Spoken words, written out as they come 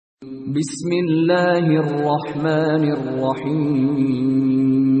بسم الله الرحمن الرحيم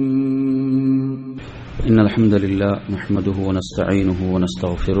إن الحمد لله نحمده ونستعينه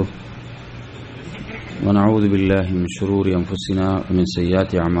ونستغفره ونعوذ بالله من شرور أنفسنا ومن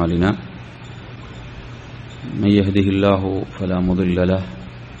سيئات أعمالنا من يهده الله فلا مضل له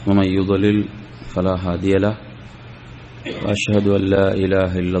ومن يضلل فلا هادي له وأشهد أن لا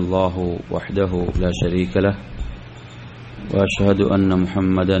إله إلا الله وحده لا شريك له وأشهد أن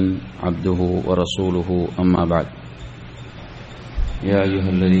محمدا عبده ورسوله أما بعد يا أيها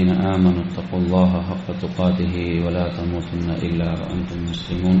الذين آمنوا اتقوا الله حق تقاته ولا تموتن إلا وأنتم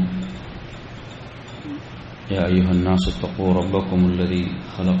مسلمون يا أيها الناس اتقوا ربكم الذي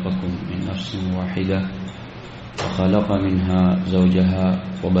خلقكم من نفس واحدة وخلق منها زوجها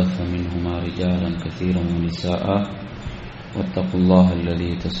وبث منهما رجالا كثيرا ونساء واتقوا الله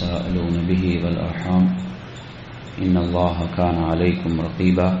الذي تساءلون به والأرحام إن الله كان عليكم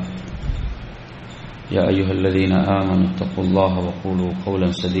رقيبا يا أيها الذين آمنوا اتقوا الله وقولوا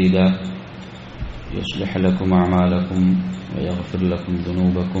قولا سديدا يصلح لكم أعمالكم ويغفر لكم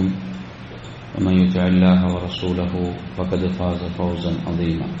ذنوبكم ومن يطع الله ورسوله فقد فاز فوزا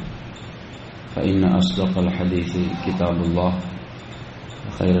عظيما فإن أصدق الحديث كتاب الله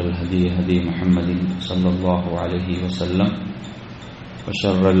وخير الهدي هدي محمد صلى الله عليه وسلم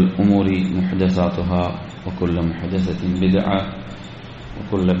وشر الأمور محدثاتها وكل محدثة بدعة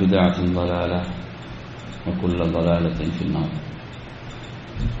وكل بدعة ضلالة وكل ضلالة في النار.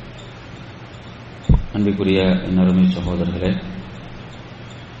 அன்பிற்குரிய நறுமை சகோதரர்களே,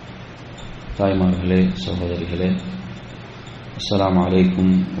 தாய்மார்களே, சகோதரிகளே, அஸ்ஸலாமு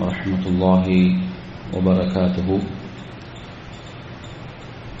அலைக்கும் வரஹ்மத்துல்லாஹி வபரகாத்துஹு.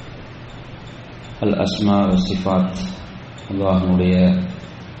 அல் அஸ்மா வ சிஃபாத், அல்லாஹ்வுடைய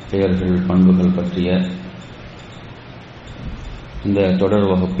பெயர்கள் பண்புகள் பற்றிய இந்த தொடர்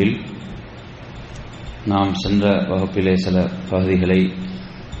வகுப்பில் நாம் சென்ற வகுப்பிலே சில பகுதிகளை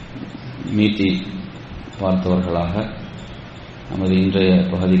மீட்டி பார்த்தவர்களாக நமது இன்றைய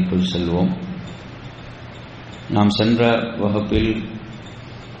பகுதிக்குள் செல்வோம். நாம் சென்ற வகுப்பில்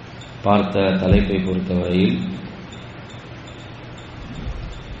பார்த்த தலைப்பை பொறுத்தவரையில்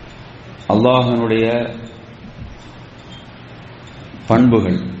அல்லாஹ்வினுடைய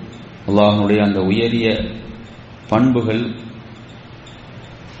பண்புகள், அல்லாஹ்வுடைய அந்த உயரிய பண்புகள்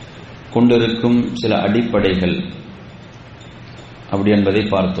கொண்டிருக்கும் சில அடிப்படைகள் அப்படி என்பதை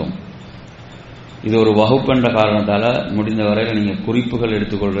பார்த்தோம். இது ஒரு வகுப்பு என்ற காரணத்தால் முடிந்த வரையில் நீங்கள் குறிப்புகள்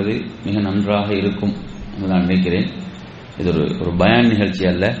எடுத்துக்கொள்வது மிக நன்றாக இருக்கும் என்று நான் நினைக்கிறேன். இது ஒரு பயான் நிகழ்ச்சி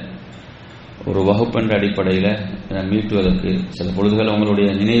அல்ல, ஒரு வகுப்பு என்ற அடிப்படையில் மீட்டுவதற்கு சில பொழுதுகள் உங்களுடைய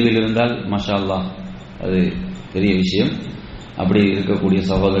நினைவில் இருந்தால் மாஷா அல்லாஹ், அது பெரிய விஷயம். அப்படி இருக்கக்கூடிய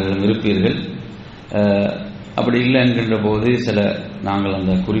சகோதரர்களும் இருப்பீர்கள். அப்படி இல்லை என்கின்ற போது சில நாங்கள்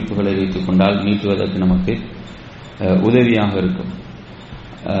அந்த குறிப்புகளை வைத்துக் கொண்டால் மீட்டுவதற்கு நமக்கு உதவியாக இருக்கும்.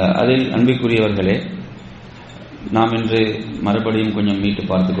 அதில் அன்பிற்குரியவர்களே, நாம் இன்று மறுபடியும் கொஞ்சம் மீட்டு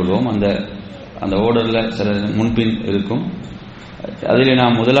பார்த்துக் கொள்வோம். அந்த ஓர்டரில் சில முன்பின் இருக்கும். அதில்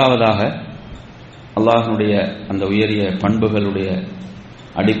நாம் முதலாவதாக அல்லாஹ்வுடைய அந்த உயரிய பண்புகளுடைய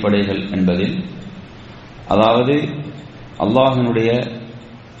அடிப்படைகள் என்பதில், அதாவது அல்லாஹ்வினுடைய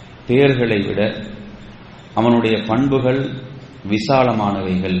பெயர்களை விட அவனுடைய பண்புகள்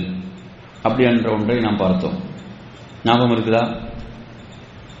விசாலமானவைகள் அப்படி என்ற ஒன்றை நாம் பார்த்தோம். ஞாபகம் இருக்குதா?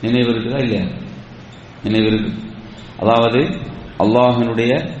 நினைவு இருக்குதா? இல்லையா? நினைவு இருக்கு. அதாவது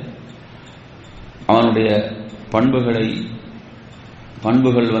அல்லாஹ்வினுடைய அவனுடைய பண்புகள்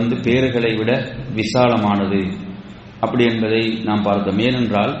பெயர்களை விட விசாலமானது அப்படி என்பதை நாம் பார்த்தோம்.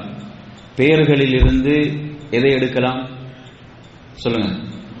 ஏனென்றால் பெயர்களிலிருந்து எதை எடுக்கலாம் சொல்லுங்க?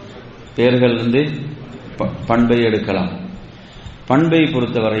 பெயர்களிலிருந்து பண்பை எடுக்கலாம். பண்பை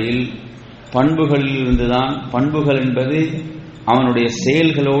பொறுத்தவரையில் பண்புகளிலிருந்துதான், பண்புகள் என்பது அவனுடைய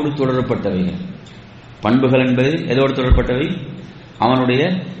செயல்களோடு தொடரப்பட்டவைகள். பண்புகள் என்பது எதோடு தொடரப்பட்டவை? அவனுடைய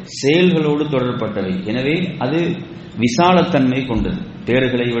செயல்களோடு தொடரப்பட்டவை. எனவே அது விசாலத்தன்மை கொண்டது.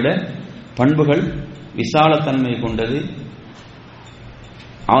 பெயர்களை விட பண்புகள் விசாலத்தன்மை கொண்டது.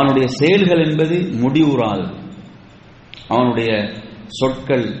 அவனுடைய செயல்கள் என்பது முடிவுறாது. அவனுடைய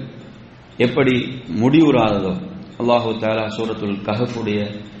சொற்கள் எப்படி முடிவுறாததோ, அல்லாஹு தஆலா சூரத்துல் கஹஃபுடைய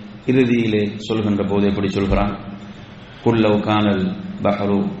இறுதியிலே சொல்கின்ற போது எப்படி சொல்கிறான்? குல் லவ் கானல்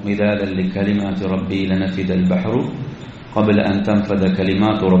பஹ்ரு மிதாதன் லிகலிமாத்தி ரப்பி லனஃபிதல் பஹ்ரு قبل أن تنفذ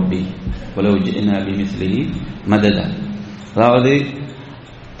كلمات ربي ولو جئنا بمثله مددا. அதாவது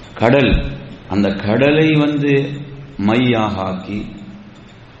கடல், அந்த கடலை மையாக ஆக்கி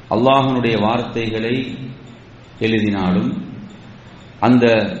அல்லாஹ்வுடைய வார்த்தைகளை எழுதினாலும் அந்த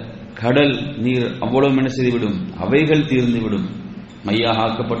கடல் நீர் அவ்வளவு என்ன செய்துவிடும்? அவைகள் தீர்ந்துவிடும். மையாக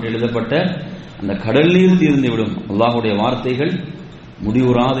ஆக்கப்பட்டு எழுதப்பட்ட அந்த கடலில் தீர்ந்துவிடும். அல்லாஹுடைய வார்த்தைகள்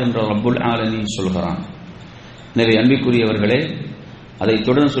முடிவுறாது என்ற ரப்புல் ஆலமீன் சொல்கிறான். எனவே அன்பிற்குரியவர்களே, அதை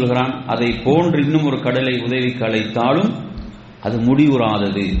தொடர்ந்து சொல்கிறான், அதை போன்று இன்னும் ஒரு கடலை உதவிக்கு அழைத்தாலும் அது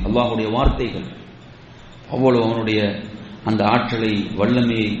முடிவுறாதது. அல்லாஹுடைய வார்த்தைகள் அவ்வளவு அவனுடைய அந்த ஆற்றலை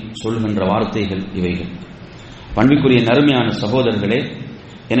வல்லமையை சொல்கின்ற வார்த்தைகள் இவைகள். அன்பிற்குரிய நறுமையான சகோதரர்களே,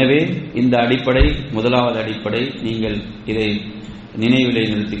 எனவே இந்த அடிப்படை, முதலாவது அடிப்படை, நீங்கள் இதை நினைவிலே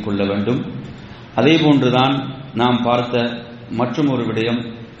நிறுத்திக் கொள்ள வேண்டும். அதே போன்றுதான் நாம் பார்த்த மற்றும் ஒரு விடயம்,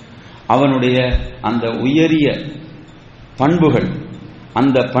 அவனுடைய அந்த உயரிய பண்புகள்,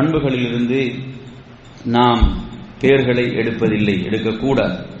 அந்த பண்புகளிலிருந்து நாம் பெயர்களை எடுப்பதில்லை,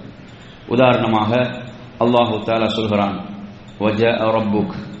 எடுக்கக்கூடாது. உதாரணமாக அல்லாஹு தஆலா சொல்கிறான், வஜாஅ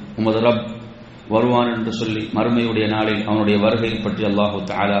ரப்புக், உமது ரப் வருவான் என்று சொல்லி மறுமையுடைய நாளில் அவனுடைய வருகை பற்றி அல்லாஹு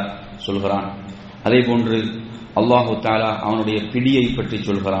தஆலா சொல்கிறான். அதே போன்று அல்லாஹு தஆலா அவனுடைய பிடியை பற்றி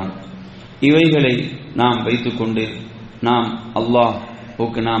சொல்கிறான். இவைகளை நாம் வைத்துக்கொண்டு நாம்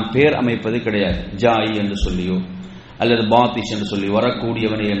அல்லாஹ்வுக்கு நாம் பெயர் அமைப்பது கிடையாது. ஜாயி என்று சொல்லியோ அல்லது பாத்திஷ் என்று சொல்லி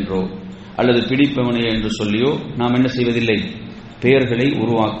வரக்கூடியவனே என்றோ அல்லது பிடிப்பவனே என்று சொல்லியோ நாம் என்ன செய்வதில்லை, பெயர்களை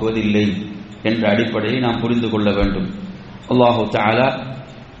உருவாக்குவதில்லை என்ற அடிப்படையை நாம் புரிந்து கொள்ள வேண்டும். அல்லாஹு தஆலா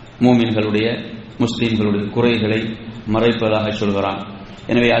மூமின்களுடைய, முஸ்லிம்களுடைய குறைகளை மறைப்பதாக சொல்கிறான்.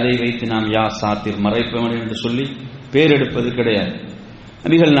 எனவே அதை வைத்து நாம் யா சாத்திர், மறைப்பவன் என்று சொல்லி பெயர் எடுப்பது கிடையாது.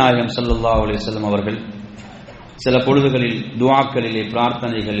 நபிகள் நாயகம் ஸல்லல்லாஹு அலைஹி வஸல்லம் அவர்கள் சில பொழுதுகளில் துஆக்களிலே,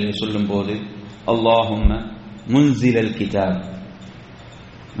 பிரார்த்தனைகளிலே சொல்லும் போது அல்லாஹும்ம முன்சிலல் கிதாப்,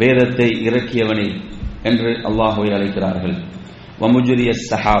 வேதத்தை இறக்கியவனே என்று அல்லாஹ்வை அழைக்கிறார்கள். வமுஜ்ரியஸ்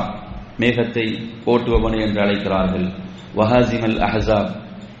ஸஹாப், மேகத்தை ஓட்டுபவனே என்று அழைக்கிறார்கள். வஹாசிமல் அஹ்ஸாப்,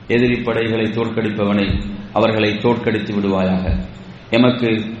 எதிரி படைகளை தோற்கடிப்பவனை, அவர்களை தோற்கடித்து விடுவாயாக, எமக்கு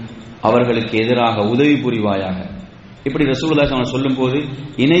அவர்களுக்கு எதிராக உதவி புரிவாயாக. இப்படி ரசூலுல்லாஹி ஸல்லல்லாஹு அலைஹி வஸல்லம் சொல்லும் போது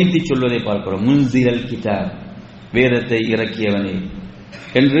இணைத்து சொல்வதை பார்க்கிறோம். முன்சிலல் கிதாப், வேதத்தை இறக்கியவனே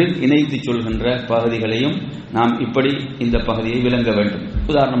என்று இணைத்து சொல்கின்ற பகுதிகளையும் நாம் இப்படி இந்த பகுதியை விளங்க வேண்டும்.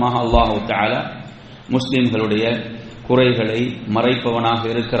 உதாரணமாக அல்லாஹு தஆலா முஸ்லிம்களுடைய குறைகளை மறைப்பவனாக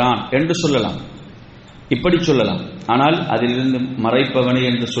இருக்கிறான் என்று சொல்லலாம், இப்படி சொல்லலாம். ஆனால் அதிலிருந்து மறைப்பவனே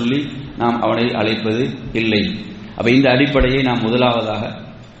என்று சொல்லி நாம் அவனை அழைப்பது இல்லை. அப்ப இந்த அடிப்படையை நாம் முதலாவதாக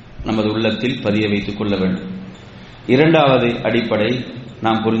நமது உள்ளத்தில் பதிய வைத்துக் கொள்ள வேண்டும். இரண்டாவது அடிப்படை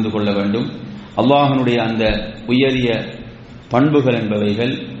நாம் புரிந்து கொள்ள வேண்டும், அல்லாஹ்வுடைய அந்த உயரிய பண்புகள்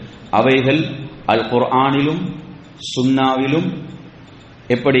என்பவைகள், அவைகள் அல் குர்ஆனிலும் சுன்னாவிலும்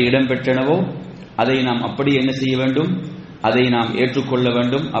எப்படி இடம்பெற்றனவோ அதை நாம் அப்படி என்ன செய்ய வேண்டும், அதை நாம் ஏற்றுக்கொள்ள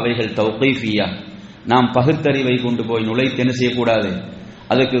வேண்டும். அவைகள் தௌகீஃபியா, நாம் பகுத்தறிவை கொண்டு போய் நுழைத்து என்ன செய்யக்கூடாது,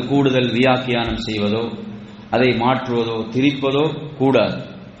 அதற்கு கூடுதல் வியாக்கியானம் செய்வதோ அதை மாற்றுவதோ திரிப்பதோ கூடாது.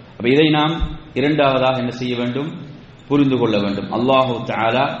 அப்ப இதை நாம் இரண்டாவதாக என்ன செய்ய வேண்டும், புரிந்து கொள்ள வேண்டும். அல்லாஹு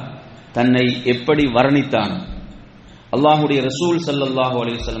தஆலா தன்னை எப்படி வர்ணித்தான், அல்லாஹுடைய ரசூல் ஸல்லல்லாஹு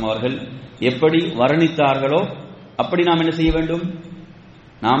அலைஹி வஸல்லம் அவர்கள் எப்படி வர்ணித்தார்களோ அப்படி நாம் என்ன செய்ய வேண்டும்,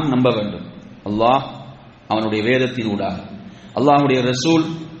 நாம் நம்ப வேண்டும். அல்லாஹ் அவனுடைய வேதத்தின் ஊடாக, அல்லாஹுடைய ரசூல்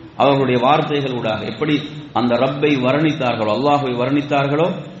அவர்களுடைய வார்த்தைகள் ஊடாக எப்படி அந்த ரப்பை வர்ணித்தார்களோ, அல்லாஹ்வை வர்ணித்தார்களோ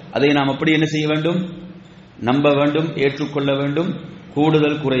அதை நாம் அப்படி என்ன செய்ய வேண்டும், நம்ப வேண்டும், ஏற்றுக்கொள்ள வேண்டும்,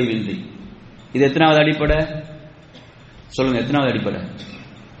 கூடுதல் குறைவின்றி. இது எத்தனாவது அடிப்படை சொல்லுங்க, எத்தனாவது அடிப்படை,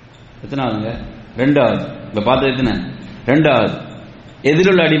 எத்தனாவதுங்க, ரெண்டாவது. இப்ப பார்த்தது எத்தனை, ரெண்டாவது.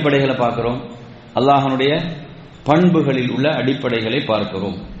 எதிலுள்ள அடிப்படைகளை பார்க்கிறோம், அல்லாஹ்வுடைய பண்புகளில் உள்ள அடிப்படைகளை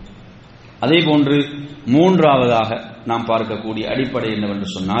பார்க்கிறோம். அதே போன்று மூன்றாவதாக நாம் பார்க்கக்கூடிய அடிப்படை என்னவென்று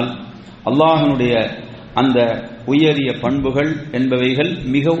சொன்னால், அல்லாஹ்வுடைய அந்த உயரிய பண்புகள் என்பவைகள்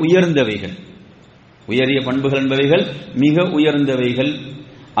மிக உயர்ந்தவைகள். உயரிய பண்புகள் என்பவைகள் மிக உயர்ந்தவைகள்,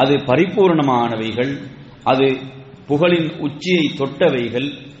 அது பரிபூர்ணமானவைகள், அது புகழின் உச்சியை தொட்டவைகள்.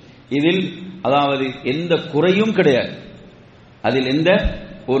 இதில் அதாவது எந்த குறையும் கிடையாது, அதில் எந்த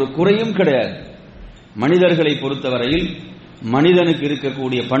ஒரு குறையும் கிடையாது. மனிதர்களை பொறுத்தவரையில் மனிதனுக்கு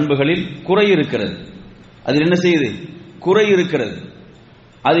இருக்கக்கூடிய பண்புகளில் குறை இருக்கிறது. அதில் என்ன செய்யுது, குறை இருக்கிறது.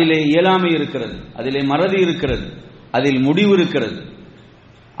 அதிலே இயலாமை இருக்கிறது, அதிலே மறதி இருக்கிறது, அதில் முடிவு இருக்கிறது,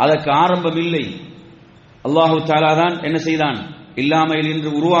 அதற்கு ஆரம்பம் இல்லை. அல்லாஹு தஆலா தான் என்ன செய்தான், இல்லாமையில் இன்று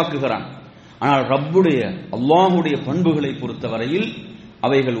உருவாக்குகிறான். ஆனால் ரப்புடைய அல்லாஹுடைய பண்புகளை பொறுத்தவரையில்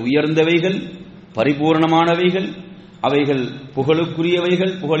அவைகள் உயர்ந்தவைகள், பரிபூர்ணமானவைகள், அவைகள்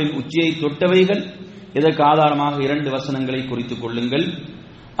புகழுக்குரியவைகள், புகழின் உச்சியை தொட்டவைகள். இதற்கு ஆதாரமாக 2 வசனங்களை குறித்துக் கொள்ளுங்கள்.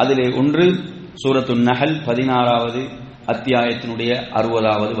 அதிலே ஒன்று சூரத்துன் நஹல் 16வது அத்தியாயத்தினுடைய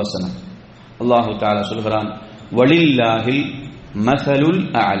 60வது வசனம். அல்லாஹு தஆலா சொல்கிறான், வலில்லாஹில் மஸலுல்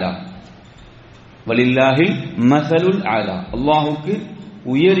அலா, வலில்லாஹில் மஸலுல் அலா, அல்லாஹுக்கு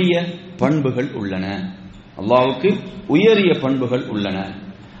உயரிய பண்புகள் உள்ளன. அல்லாஹ்வுக்கு உயரிய பண்புகள் உள்ளன.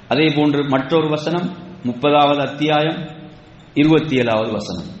 அதே போன்று மற்றொரு வசனம் 30வது அத்தியாயம் 27வது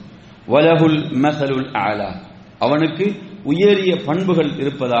வசனம், வலஹுல் மஸலுல் அலா, அவனுக்கு உயரிய பண்புகள்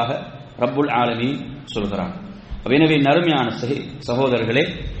இருப்பதாக ரப்புல் ஆலமீன் சொல்கிறான். எனவே நறுமையான சகோதரர்களே,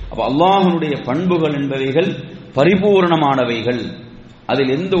 அப்ப அல்லாஹ்வுடைய பண்புகள் என்பவைகள் பரிபூர்ணமானவைகள்,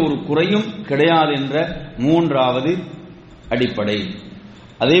 அதில் எந்த ஒரு குறையும் கிடையாது என்ற 3வது அடிப்படை.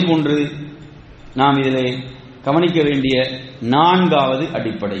 அதே போன்று நாம் இதிலே கவனிக்க வேண்டிய 4வது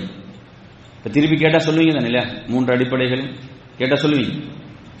அடிப்படை. இப்ப திருப்பி கேட்டா சொல்லுவீங்க தானே இல்லையா? 3 அடிப்படைகள் கேட்டா சொல்லுவீங்க,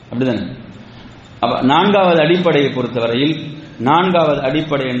 அப்படிதானே? அப்ப 4வது அடிப்படையை பொறுத்தவரையில் 4வது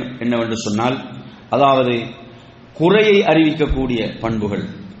அடிப்படை என்னவென்று சொன்னால், அதாவது குறையை அறிவிக்கக்கூடிய பண்புகள்,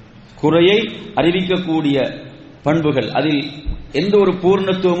 குறையை அறிவிக்கக்கூடிய பண்புகள், அதில் எந்த ஒரு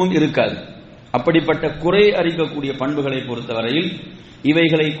பூர்ணத்துவமும் இருக்காது. அப்படிப்பட்ட குறை அறிவிக்கக்கூடிய பண்புகளை பொறுத்தவரையில்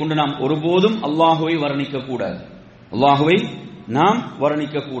இவைகளை கொண்டு நாம் ஒருபோதும் அல்லாஹுவை வர்ணிக்க கூடாது. அல்லாஹுவை நாம்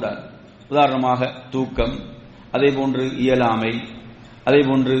வர்ணிக்க கூடாது. உதாரணமாக தூக்கம், அதே போன்று இயலாமை, அதே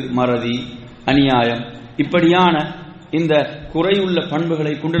போன்று மறதி, அநியாயம், இப்படியான இந்த குறையுள்ள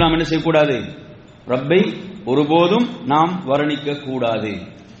பண்புகளை கொண்டு நாம் என்ன செய்யக்கூடாது? ரப்பை ஒருபோதும் நாம் வர்ணிக்க கூடாது.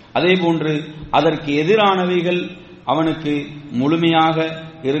 அதே போன்று அதற்கு எதிரானவைகள் அவனுக்கு முழுமையாக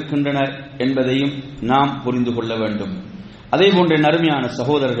இருக்கின்றன என்பதையும் நாம் புரிந்து கொள்ள வேண்டும். அதே போன்ற நறுமையான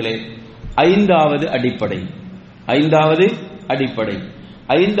சகோதரர்களே, 5வது அடிப்படை, 5வது அடிப்படை,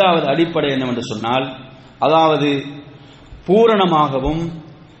 5வது அடிப்படை என்னவென்று சொன்னால், அதாவது பூரணமாகவும்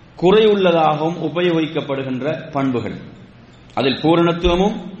குறையுள்ளதாகவும் உபயோகிக்கப்படுகின்ற பண்புகள், அதில்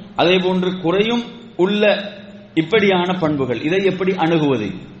பூரணத்துவமும் அதே போன்று குறையும் உள்ள இப்படியான பண்புகள், இதை எப்படி அணுகுவது?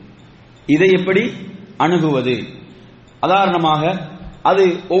 இதை எப்படி அணுகுவது? உதாரணமாக அது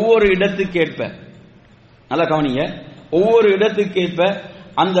ஒவ்வொரு இடத்துக்கேற்ப, நல்லா கவனிங்க, ஒவ்வொரு இடத்துக்கேற்ப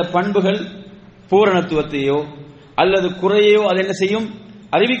அந்த பண்புகள் பூரணத்துவத்தையோ அல்லது குறையோ அது என்ன செய்யும்?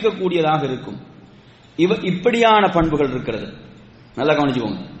 அறிவிக்கக்கூடியதாக இருக்கும். இப்படியான பண்புகள் இருக்கிறது, நல்லா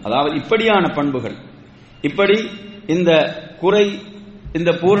கவனிச்சுக்கோங்க. அதாவது இப்படியான பண்புகள், இப்படி இந்த குறை இந்த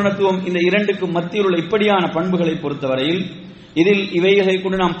பூரணத்துவம் இந்த இரண்டுக்கும் மத்தியில் உள்ள இப்படியான பண்புகளை பொறுத்தவரையில் இதில் இவைகளை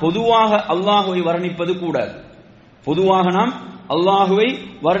கொண்டு நாம் பொதுவாக அல்லாஹுவை வர்ணிப்பது கூடாது. பொதுவாக நாம் அல்லாஹுவை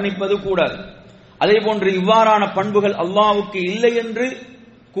வர்ணிப்பது கூடாது. அதே போன்று இவ்வாறான பண்புகள் அல்லாஹ்வுக்கு இல்லை என்று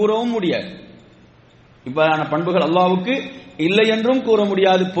கூறவும் முடியாது. இவ்வாறான பண்புகள் அல்லாஹ்வுக்கு இல்லை என்றும் கூற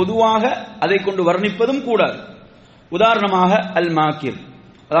முடியாது. பொதுவாக அதை கொண்டு வர்ணிப்பதும் கூடாது. உதாரணமாக அல் மாக்கிர்,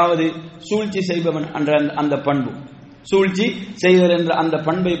 அதாவது சூழ்ச்சி செய்பவன் என்ற அந்த பண்பு, சூழ்ச்சி செய்தல் என்ற அந்த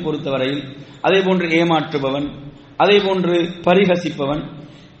பண்பை பொறுத்தவரையில், அதே போன்று ஏமாற்றுபவன், அதே போன்று பரிகசிப்பவன்,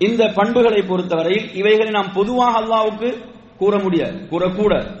 இந்த பண்புகளை பொறுத்தவரையில் இவைகளை நாம் பொதுவாக அல்லாஹ்வுக்கு கூற முடியாது,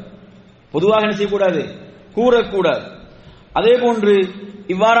 கூறக்கூடாது. பொதுவாக என்ன செய்யக்கூடாது? கூறக்கூடாது. அதே போன்று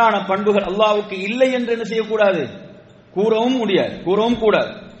இவ்வாறான பண்புகள் அல்லாஹ்வுக்கு இல்லை என்று என்ன செய்யக்கூடாது? கூறவும் முடியாது, கூறவும்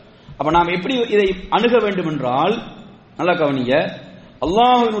கூடாது. அப்ப நாம் எப்படி இதை அணுக வேண்டும் என்றால், நல்லா கவனிங்க,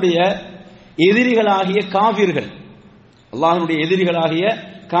 அல்லாஹ்வினுடைய எதிரிகளாகிய காபிர்கள், அல்லாஹ்வினுடைய எதிரிகளாகிய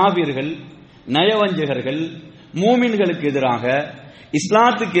காபிர்கள், நயவஞ்சகர்கள், மூமின்களுக்கு எதிராக,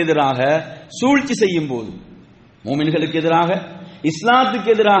 இஸ்லாத்துக்கு எதிராக சூழ்ச்சி செய்யும் போது, மூமின்களுக்கு எதிராக இஸ்லாத்துக்கு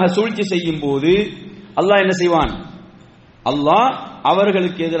எதிராக சூழ்ச்சி செய்யும் போது அல்லாஹ் என்ன செய்வான்? அல்லாஹ்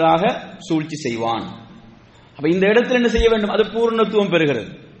அவர்களுக்கு எதிராக சூழ்ச்சி செய்வான். அப்ப இந்த இடத்துல என்ன செய்ய வேண்டும்? அது பூர்ணத்துவம் பெறுகிறது.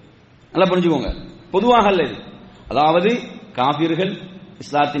 நல்லா புரிஞ்சுக்கோங்க, பொதுவாக அல்ல இது. அதாவது காபிர்கள்,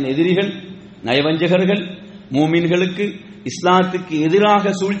 இஸ்லாத்தின் எதிரிகள், நயவஞ்சகர்கள், மூமின்களுக்கு இஸ்லாத்துக்கு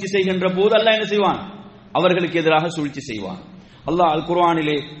எதிராக சூழ்ச்சி செய்கின்ற போது அல்லாஹ் என்ன செய்வான்? அவர்களுக்கு எதிராக சூழ்ச்சி செய்வான். அல்லாஹ் அல்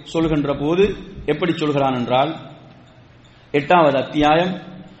குர்ஆனிலே சொல்கின்ற போது எப்படி சொல்கிறான் என்றால், 8வது அத்தியாயம்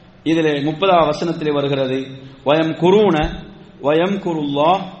இதிலே 30வது வசனத்திலே வருகிறது, வயம் குரூன வயம்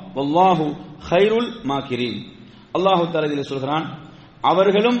குருல்லாஹ் வல்லாஹு ஹைருல் மாக்கிரீன். அல்லாஹு தஆலா இதிலே சொல்கிறான்,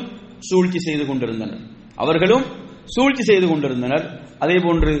 அவர்களும் சூழ்ச்சி செய்து கொண்டிருந்தனர், அவர்களும் சூழ்ச்சி செய்து கொண்டிருந்தனர், அதே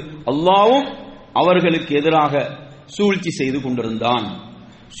போன்று அல்லாஹ்வும் அவர்களுக்கு எதிராக சூழ்ச்சி செய்து கொண்டிருந்தான்.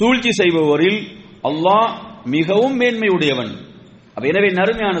 சூழ்ச்சி செய்பவரில் அல்லாஹ் மிகவும் மேன்மையுடையவன். அப்ப எனவே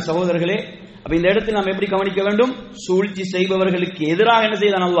நறுமையான சகோதரர்களே, அப்ப இந்த இடத்தில் நாம் எப்படி கவனிக்க வேண்டும்? சூழ்ச்சி செய்பவர்களுக்கு எதிராக என்ன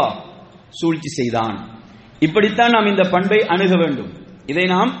செய்தான்? அல்லாஹ் சூழ்ச்சி செய்தான். இப்படித்தான் நாம் இந்த பண்பை அணுக வேண்டும். இதை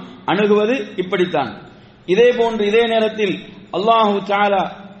நாம் அணுகுவது இப்படித்தான். இதே போன்று இதே நேரத்தில் அல்லாஹு தஆலா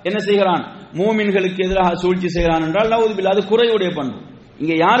என்ன செய்கிறான்? மூமின்களுக்கு எதிராக சூழ்ச்சி செய்கிறான் என்றால் நவுது பில்லாஹ், அது குறையுடைய பண்பு.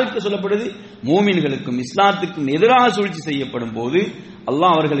 இங்கே யாருக்கு சொல்லப்படுது? மூமின்களுக்கும் இஸ்லாத்துக்கும் எதிராக சூழ்ச்சி செய்யப்படும் போது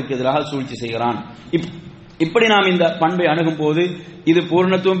அல்லாஹ் அவர்களுக்கு எதிராக சூழ்ச்சி செய்கிறான். இப்படி நாம் இந்த பண்பை அணுகும் போது இது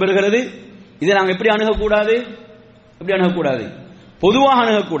பூர்ணத்துவம் பெறுகிறது. இதை நாம் எப்படி அணுகக்கூடாது? எப்படி அணுகக்கூடாது? பொதுவாக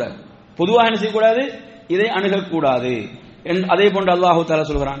அணுகக்கூடாது. பொதுவாக என்ன செய்யக்கூடாது? இதை அணுகக்கூடாது. அதே போன்று அல்லாஹு தஆலா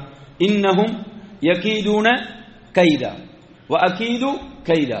சொல்கிறான், இன்னஹும் யகீதுன கைதா வ அகீது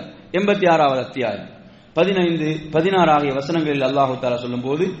கைதா. 86வது அத்தியாயம் 15, 16 ஆகிய வசனங்களில் அல்லாஹு தஆலா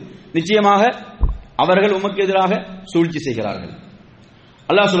சொல்லும்போது, நிச்சயமாக அவர்கள் உமக்கு எதிராக சூழ்ச்சி செய்கிறார்கள்.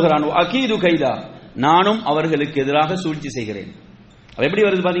 அல்லாஹ் சொல்கிறான், அகீது கைதா, நானும் அவர்களுக்கு எதிராக சூழ்ச்சி செய்கிறேன். அது எப்படி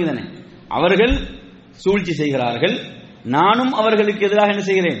வருது பாத்தீங்கன்னா, அவர்கள் சூழ்ச்சி செய்கிறார்கள், நானும் அவர்களுக்கு எதிராக என்ன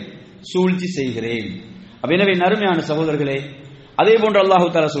செய்கிறேன்? சூழ்ச்சி செய்கிறேன். எனவே அருமையான சகோதரர்களே, அதே போன்று அல்லாஹ்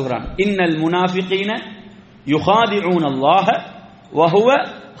தஆலா சொல்கிறான், இன்னல் முனாஃபிகீன யுகாதிஊன அல்லாஹ வ ஹுவ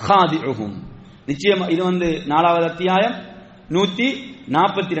காதிஉஹும். நிச்சயமா இது 4வது அத்தியாயம்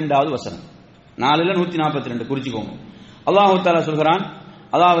 142வது வசனம். 4ல 142 குறிச்சுக்கோங்க. அல்லாஹ் தஆலா சொல்கிறான்,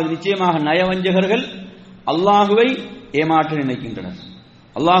 அதாவது நிச்சயமாக நயவஞ்சகர்கள் அல்லாஹுவை ஏமாற்ற நினைக்கின்றனர்,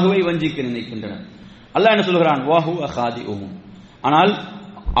 அல்லாஹுவை வஞ்சிக்க நினைக்கின்றனர். அல்லாஹ் என்ன சொல்கிறான்? வ ஹுவ காதிஉஹும், ஆனால்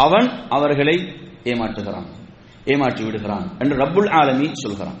அவன் அவர்களை ஏமாற்றுகிறான், ஏமாற்றி விடுகிறான் என்று ரப்புல் ஆலமீன்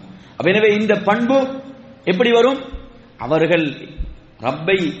சொல்கிறான். எனவே இந்த பண்பு எப்படி வரும்? அவர்கள்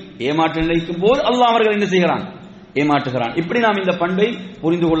ரப்பை ஏமாற்ற நினைக்கும் போது அல்லாஹ் அவர்கள் என்ன செய்கிறான்? ஏமாற்றுகிறான். இப்படி நாம் இந்த பண்பை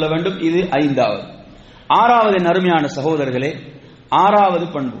புரிந்து கொள்ள வேண்டும். இது 5வது. 6வது அருமையான சகோதரர்களே, 6வது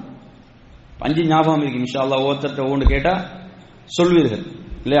பண்பு 5 ஞாபகம் இருக்கு இன்ஷா அல்லாஹ். ஒவ்வொருத்தர்ட்ட ஒன்று கேட்டா சொல்வீர்கள்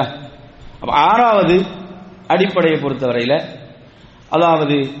இல்லையா? அப்ப 6வது அடிப்படையை பொறுத்தவரையில்,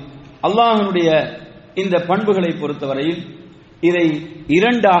 அதாவது அல்லாஹ்வுடைய இந்த பண்புகளை பொறுத்தவரையில் இதை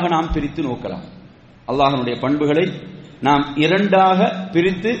 2ஆக நாம் பிரித்து நோக்கலாம். அல்லாஹ்வுடைய பண்புகளை நாம் 2ஆக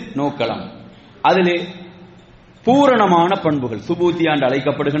பிரித்து நோக்கலாம். அதிலே பூரணமான பண்புகள், சுபூத்தியா என்று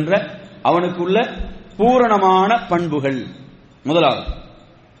அழைக்கப்படுகின்ற அவனுக்குள்ள பூரணமான பண்புகள் முதலாவது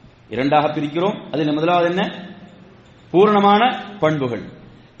 2ஆக பிரிக்கிறோம். அதில் முதலாவது என்ன? பூரணமான பண்புகள்.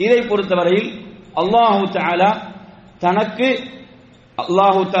 இதை பொறுத்தவரையில் அல்லாஹு தஆலா தனக்கு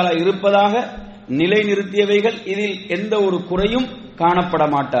அல்லாஹு தஆலா இருப்பதாக நிலைநிறுத்தியவைகள், இதில் எந்த ஒரு குறையும் காணப்பட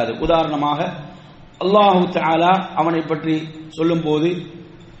மாட்டாது. உதாரணமாக அல்லாஹு தஆலா அவனை பற்றி சொல்லும் போது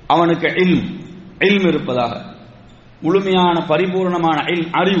அவனுக்கு இல்ம் இருப்பதாக, முழுமையான பரிபூர்ணமான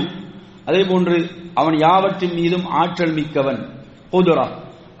அறிவு. அதே போன்று அவன் யாவற்றின் மீதும் ஆற்றல் மிக்கவன், குதுரா.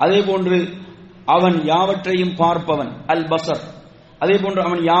 அதே போன்று அவன் யாவற்றையும் பார்ப்பவன், அல் பஸர். அதே போன்று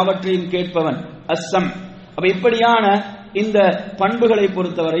அவன் யாவற்றையும் கேட்பவன், அஸ்ஸம். அப்ப இப்படியான இந்த பண்புகளை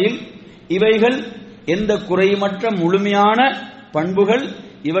பொறுத்தவரையில் இவைகள் எந்த குறைமற்ற முழுமையான பண்புகள்.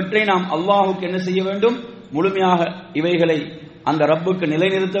 இவற்றை நாம் அல்லாஹுக்கு என்ன செய்ய வேண்டும்? முழுமையாக இவைகளை அந்த ரப்புக்கு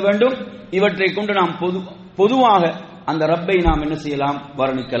நிலைநிறுத்த வேண்டும். இவற்றை கொண்டு நாம் பொதுவாக அந்த ரப்பை நாம் என்ன செய்யலாம்?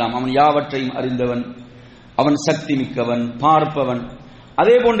 வர்ணிக்கலாம். அவன் யாவற்றையும் அறிந்தவன், அவன் சக்தி மிக்கவன், பார்ப்பவன்.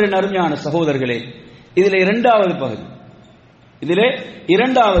 அதே போன்ற அருமையான சகோதரர்களே, இதிலே 2வது பகுதி, இதிலே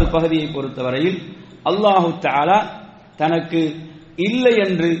 2வது பகுதியை பொறுத்தவரையில் அல்லாஹு தஆலா தனக்கு இல்லை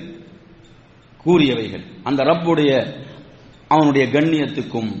என்று கூறியவைகள், அந்த ரப்புடைய அவனுடைய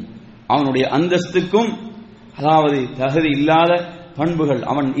கண்ணியத்துக்கும் அவனுடைய அந்தஸ்துக்கும், அதாவது தகுதி இல்லாத பண்புகள்,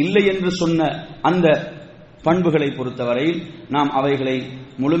 அவன் இல்லை என்று சொன்ன அந்த பண்புகளை பொறுத்தவரையில் நாம் அவைகளை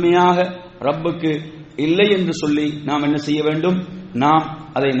முழுமையாக ரப்புக்கு இல்லை என்று சொல்லி நாம் என்ன செய்ய வேண்டும்? நாம்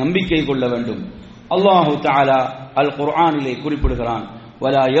அதை நம்பிக்கை கொள்ள வேண்டும். அல்லாஹு தஆலா அல் குர்ஆனிலே குறிப்பிடுகிறான்,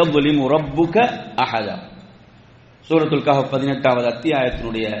 வலா யظ்லிமு ரப்புக அஹதா. சூரத்துல் கஹஃப் 18வது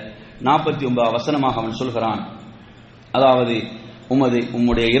அத்தியாயத்தினுடைய 49வது வசனமாக அவன் சொல்கிறான், அதாவது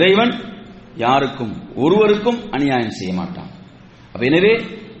உம்முடைய இறைவன் யாருக்கும் ஒருவருக்கும் அநியாயம் செய்ய மாட்டான். எனவே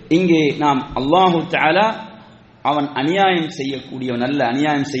இங்கே நாம் அல்லாஹு தஆலா அவன் அநியாயம் செய்யக்கூடியவன் அல்ல,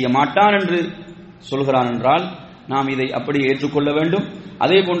 அநியாயம் செய்ய மாட்டான் என்று சொல்கிறான் என்றால் நாம் இதை அப்படியே ஏற்றுக்கொள்ள வேண்டும்.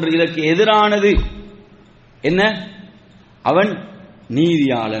 அதே போன்று இதற்கு எதிரானது என்ன? அவன்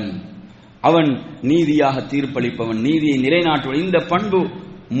நீதியாளன், அவன் நீதியாக தீர்ப்பளிப்பவன், நீதியை நிலைநாட்டுவன். இந்த பண்பு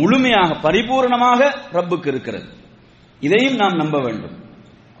முழுமையாக பரிபூர்ணமாக ரப்புக்கு இருக்கிறது. இதையும் நாம் நம்ப வேண்டும்.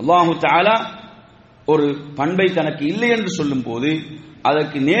 அல்லாஹு தஆலா ஒரு பண்பை தனக்கு இல்லை என்று சொல்லும் போது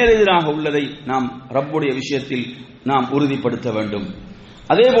அதற்கு நேரெதிராக உள்ளதை நாம் ரப்புடைய விஷயத்தில் நாம் உறுதிப்படுத்த வேண்டும்.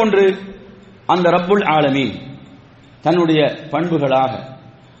 அதே போன்று அந்த ரப்புல் ஆலமீன் தன்னுடைய பண்புகளாக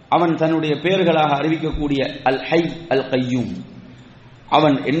அவன் தன்னுடைய பெயர்களாக அறிவிக்கக்கூடிய அல் ஹை அல் கய்யூம்,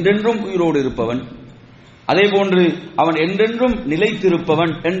 அவன் என்றென்றும் உயிரோடு இருப்பவன், அதே போன்று அவன் என்றென்றும்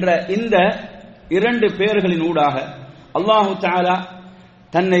நிலைத்திருப்பவன் என்ற இந்த 2 பெயர்களின் ஊடாக அல்லாஹு தஆலா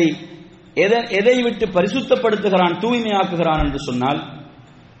தன்னை எதை விட்டு பரிசுத்தப்படுத்துகிறான், தூய்மையாக்குகிறான் என்று சொன்னால்,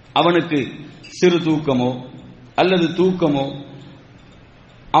 அவனுக்கு சிறு தூக்கமோ அல்லது தூக்கமோ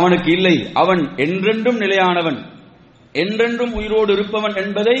அவனுக்கு இல்லை. அவன் என்றென்றும் நிலையானவன், என்றென்றும் உயிரோடு இருப்பவன்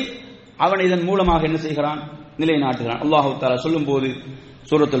என்பதை அவன் இதன் மூலமாக என்ன செய்கிறான்? நிலைநாட்டுகிறான். அல்லாஹு தஆலா சொல்லும் போது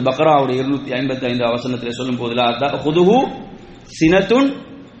சூரத்துல் பக்ராவுடைய 255 வசனத்திலே சொல்லும் போது, லா தஅஹுதுஹு சினத்துன்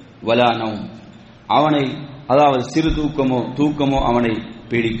வலா நௌம், அவனை, அதாவது சிறு தூக்கமோ அவனை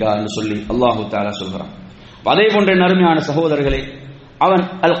பீடிக்கா என்று சொல்லி அல்லாஹு தஆலா சொல்கிறான். அதே போன்ற அருமையான சகோதரர்களே, அவன்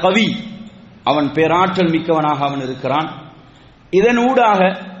அல் கவி, அவன் பேராற்றல் மிக்கவனாக அவன் இருக்கிறான். இதனூடாக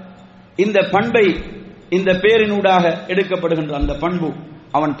இந்த பண்பை, இந்த பேரினூடாக எடுக்கப்படுகின்ற அந்த பண்பு,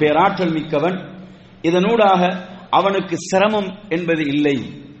 அவன் பேராற்றல் மிக்கவன். இதனூடாக அவனுக்கு சிரமம் என்பது இல்லை.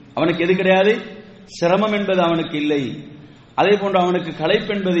 அவனுக்கு எது கிடையாது? சிரமம் என்பது அவனுக்கு இல்லை. அதே போன்று அவனுக்கு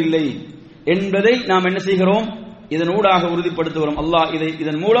களைப்பு என்பது இல்லை என்பதை நாம் என்ன செய்கிறோம்? இதனூடாக உறுதிப்படுத்துகிறோம். அல்லாஹ்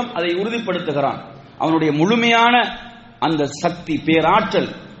இதன் மூலம் அதை உறுதிப்படுத்துகிறான். அவனுடைய முழுமையான அந்த சக்தி, பேராற்றல்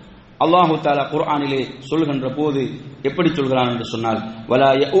அல்லாஹு தஆலா குர்ஆனிலே சொல்கின்ற போது எப்படி சொல்கிறான் என்று சொன்னால், வலா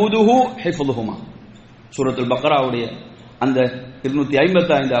யஊதுஹு ஹிஃபுதுஹுமா, சூரத்துல் பக்ராவுடைய அந்த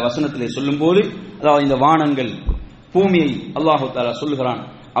 255 வசனத்திலே சொல்லும்போது, அதாவது இந்த வானங்கள் பூமியை அல்லாஹு தஆலா சொல்கிறான்,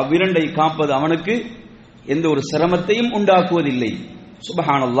 அவ்விரண்டை காப்பது அவனுக்கு எந்த ஒரு சிரமத்தையும் உண்டாக்குவதில்லை.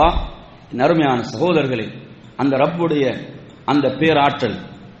 சுப்ஹானல்லாஹ். அருமையான சகோதரர்களே, அந்த ரப்புடைய அந்த பேராற்றல்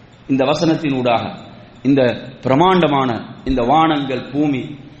இந்த வசனத்தினூடாக, இந்த பிரமாண்டமான இந்த வானங்கள் பூமி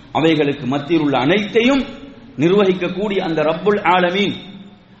அவைகளுக்கு மத்தியில் உள்ள அனைத்தையும் நிர்வகிக்கக்கூடிய அந்த ரப்புல் ஆலமீன்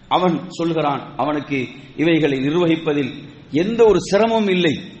அவன் சொல்கிறான், அவனுக்கு இவைகளை நிர்வகிப்பதில் எந்த ஒரு சிரமமும்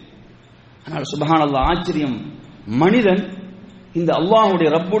இல்லை. ஆனால் சுப்ஹானல்லாஹ், ஆச்சரியம், மனிதன் இந்த அல்லாஹ்வுடைய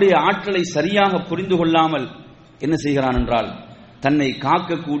ரப்புடைய ஆற்றலை சரியாக புரிந்து கொள்ளாமல் என்ன செய்கிறான் என்றால், தன்னை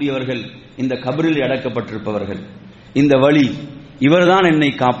காக்கக்கூடியவர்கள் இந்த கபரில் அடக்கப்பட்டிருப்பவர்கள், இந்த வழி இவர்தான்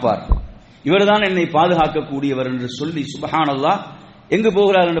என்னை காப்பார், இவர்தான் என்னை பாதுகாக்கக்கூடியவர் என்று சொல்லி சுப்ஹானல்லாஹ் எங்கு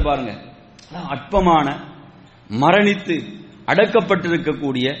போகிறார் என்று பாருங்க. அற்பமான மரணித்து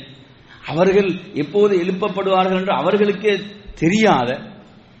அடக்கப்பட்டிருக்கக்கூடிய, அவர்கள் எப்போது எழுப்பப்படுவார்கள் என்று அவர்களுக்கே தெரியாத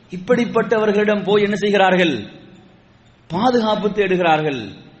இப்படிப்பட்டவர்களிடம் போய் என்ன செய்கிறார்கள்? பாதுகாப்பு தேடுகிறார்கள்.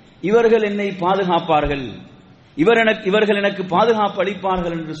 இவர்கள் என்னை பாதுகாப்பார்கள், இவர்கள் எனக்கு பாதுகாப்பு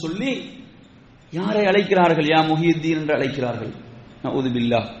அளிப்பார்கள் என்று சொல்லி யாரை அழைக்கிறார்கள்? யா முஹியுத்தீன் என்று அழைக்கிறார்கள். நஊது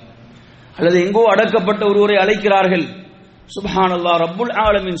பில்லாஹ். அல்லது எங்கோ அடக்கப்பட்ட ஒருவரை அழைக்கிறார்கள். சுப்ஹானல்லாஹ். ரப்புல்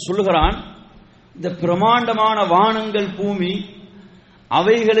ஆலமீன் சொல்கிறான், இந்த பிரமாண்டமான வானங்கள் பூமி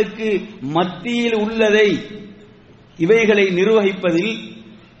அவைகளுக்கு மத்தியில் உள்ளதை, இவைகளை நிர்வகிப்பதில்,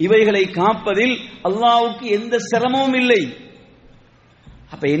 இவைகளை காப்பதில் அல்லாஹ்வுக்கு எந்த சிரமமும் இல்லை.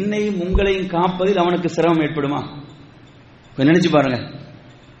 அப்ப என்னையும் உங்களையும் காப்பதில் அவனுக்கு சிரமம் ஏற்படுமா? நினைச்சு பாருங்க.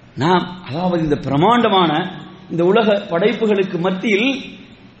 நாம் அதாவது இந்த பிரமாண்டமான இந்த உலக படைப்புகளுக்கு மத்தியில்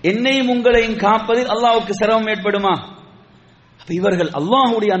என்னையும் உங்களையும் காப்பதில் அல்லாஹ்வுக்கு சிரமம் ஏற்படுமா? அப்ப இவர்கள்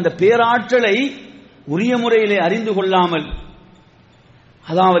அல்லாஹ்வுடைய அந்த பேராற்றலை உரிய முறையிலே அறிந்து கொள்ளாமல்,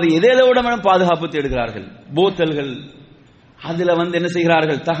 அதாவது எதேதோட பாதுகாப்பு தேடுகிறார்கள். போத்தல்கள், அதுல என்ன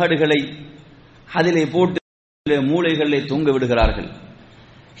செய்கிறார்கள்? தகடுகளை அதிலே போட்டு மூளைகளிலே தொங்க விடுகிறார்கள்.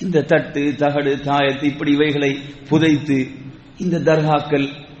 இந்த தட்டு, தகடு, தாயத்து, இப்படி இவைகளை புதைத்து இந்த தர்காக்கள்,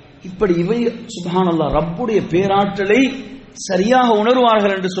 இப்படி இவை சுப்ஹானல்லாஹ் ரப்புடைய பேராற்றலை சரியாக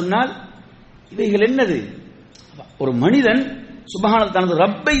உணர்வார்கள் என்று சொன்னால் இவைகள் என்னது? ஒரு மனிதன் சுப்ஹானல்லாஹ் தனது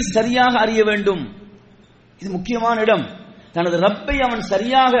ரப்பை சரியாக அறிய வேண்டும். இது முக்கியமான இடம். தனது ரப்பை அவன்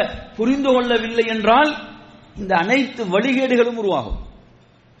சரியாக புரிந்து கொள்ளவில்லை என்றால் இந்த அனைத்து வழிகேடுகளும் உருவாகும்.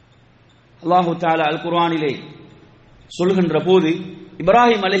 அல்லாஹு தஆலா அல் குர்ஆனிலே சொல்கின்ற போது,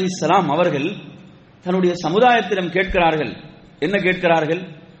 இப்ராஹிம் அலைஹிஸ்ஸலாம் அவர்கள் தன்னுடைய சமுதாயத்திடம் கேட்கிறார்கள். என்ன கேட்கிறார்கள்?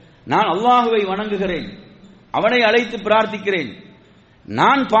 நான் அல்லாஹுவை வணங்குகிறேன், அவனை அழைத்து பிரார்த்திக்கிறேன்,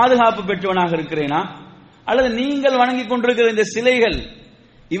 நான் பாதுகாப்பு பெற்றவனாக இருக்கிறேனா, அல்லது நீங்கள் வணங்கிக் கொண்டிருக்கிற இந்த சிலைகள்,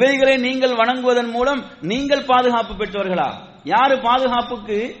 இவைகளை நீங்கள் வணங்குவதன் மூலம் நீங்கள் பாதுகாப்பு பெற்றவர்களா? யாரு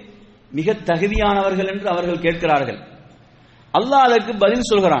பாதுகாப்புக்கு மிக தகுதியானவர்கள் என்று அவர்கள் கேட்கிறார்கள். அல்லாஹ் அதற்கு பதில்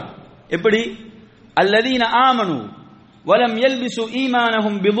சொல்கிறான். எப்படி? அல்லதீன ஆமனு வலம் யல்பிசு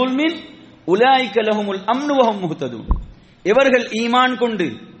ஈமானஹும் பிதுல்மின் உலாயிக லஹுமுல் அம்னு வஹும் முஹ்ததூன். எவர்கள் ஈமான் கொண்டு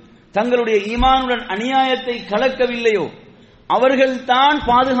தங்களுடைய ஈமானுடன் அநியாயத்தை கலக்கவில்லையோ அவர்கள் தான்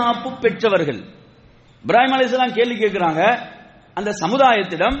பாதுகாப்பு பெற்றவர்கள். இப்ராஹிம் அலைஹிஸ்ஸலாம் கேள்வி கேட்கிறாங்க. அந்த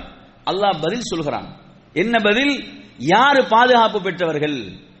சமுதாயத்திடம் அல்லாஹ் பதில் சொல்கிறான். என்ன பதில்? யாரு பாதுகாப்பு பெற்றவர்கள்?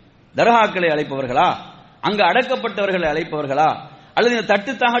 தர்காக்களை அழைப்பவர்களா? அங்கு அடக்கப்பட்டவர்களை அழைப்பவர்களா? அல்லது இந்த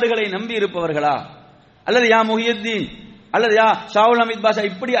தட்டு தகடுகளை நம்பி இருப்பவர்களா? அல்லது யா முஹியுத்தீன், அல்லது யா ஷாவுல் ஹமீத் பாஷா,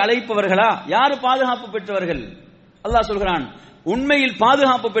 இப்படி அழைப்பவர்களா? யாரு பாதுகாப்பு பெற்றவர்கள்? அல்லாஹ் சொல்கிறான், உண்மையில்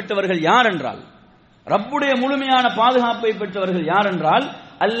பாதுகாப்பு பெற்றவர்கள் யார் என்றால், ரப்புடைய முழுமையான பாதுகாப்பை பெற்றவர்கள் யார் என்றால்,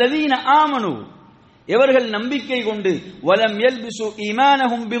 அல்லதீன ஆமனு, எவர்கள் நம்பிக்கை கொண்டு, வலம் யல்பிசு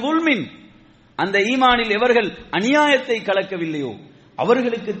ஈமானஹும் பிதுல்மின், அந்த ஈமானில் எவர்கள் அநியாயத்தை கலக்கவில்லையோ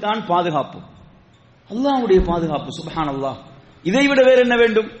அவர்களுக்கு தான் பாதுகாப்பு. அல்லாஹ்வுடைய பாதுகாப்பு. சுப்ஹானல்லாஹ். இதைவிட வேற என்ன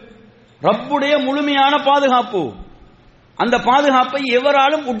வேண்டும்? ரப்புடைய முழுமையான பாதுகாப்பு. அந்த பாதுகாப்பை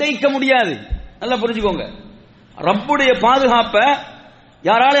எவராலும் உடைக்க முடியாது. நல்லா புரிஞ்சுக்கோங்க. ரப்புடைய பாதுகாப்பை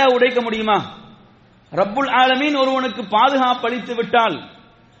யாரால உடைக்க முடியுமா? ரப்புல் ஆலமீன் ஒருவனுக்கு பாதுகாப்பு அளித்து விட்டால்,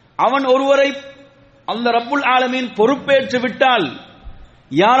 அவன் ஒருவரை அந்த ரப்புல் ஆலமீன் பொறுப்பேற்று விட்டால்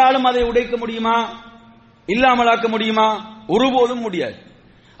யாராலும் அதை உடைக்க முடியுமா, இல்லாமலாக்க முடியுமா? ஒருபோதும் முடியாது.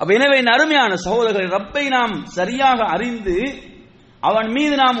 அப்ப எனவே அருமையான சகோதரர்களை, ரப்பை நாம் சரியாக அறிந்து அவன்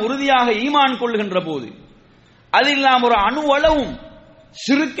மீது நாம் உறுதியாக ஈமான் கொள்கின்ற போது, அதில் நாம் ஒரு அணுவளவும்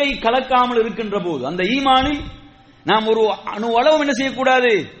ஷிர்க்கை கலக்காமல் இருக்கின்ற போது, அந்த ஈமானில் நாம் ஒரு அணுவளவும் என்ன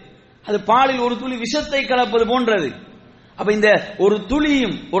செய்யக்கூடாது? அது பாலில் ஒரு துளி விஷத்தை கலப்பது போன்றது. அப்ப இந்த ஒரு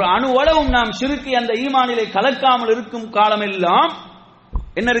துளியும் ஒரு அணுவளவும் நாம் ஷிர்க்கை அந்த ஈமானிலே கலக்காமல் இருக்கும் காலமெல்லாம்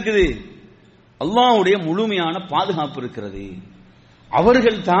என்ன இருக்குது? அல்லாஹ்வுடைய முழுமையான பாதுகாப்பு இருக்கிறது.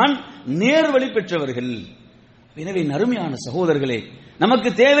 அவர்கள் தான் நேர்வழி பெற்றவர்கள். எனவே அருமையான சகோதரர்களே, நமக்கு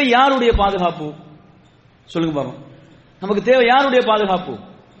தேவை யாருடைய பாதுகாப்பு? சொல்லுங்க பாருங்க. நமக்கு தேவை யாருடைய பாதுகாப்பு?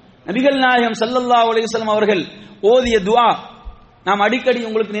 நபிகள் நாயகம் ஸல்லல்லாஹு அலைஹி வஸல்லம் அவர்கள் ஓதிய துஆ நாம் அடிக்கடி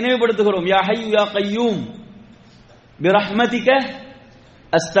உங்களுக்கு நினைவுபடுத்துகிறோம். யா ஹய்யூ யா கய்யூம் பிரஹ்மதிக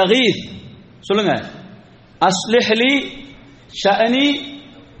அஸ்தகீஸ். சொல்லுங்க. அஸ்லிஹ் லி ஷஅனி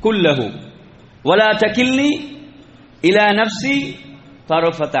குல்லஹு வலா தகில்னி இலா நஃப்ஸி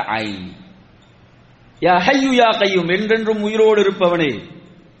தரஃபத ஐன். யா ஹய்யூ யா கய்யூம், என்றென்றும் உயிரோடு இருப்பவனே,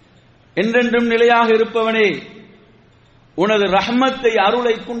 என்றென்றும் நிலையாக இருப்பவனே, உனது ரஹ்மத்தை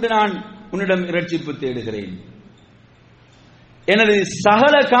அருளை கொண்டு நான் உன்னிடம் இரட்சிப்பு தேடுகிறேன். எனது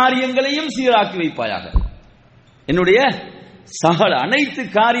சகல காரியங்களையும் சீராக்கி வைப்பாயாக. என்னுடைய சகல அனைத்து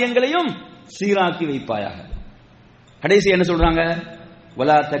காரியங்களையும் சீராக்கி வைப்பாயாக. கடைசி என்ன சொல்றாங்க?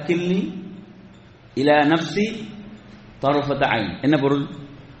 வலா தகில்னி இலா நஃப்ஸி தரஃபத ஐன். என்ன பொருள்?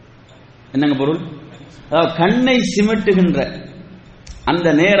 என்னங்க பொருள்? அதாவது கண்ணை சிமிட்டுகின்ற அந்த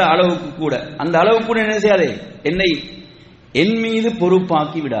நேர அளவுக்கு கூட, அந்த அளவுக்கு கூட என்ன செய்யாதே, என்னை என் மீது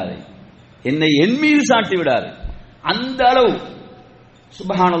பொறுப்பாக்கி விடாதே, என்னை என் மீது சாட்டி விடாதே. அந்த அளவு,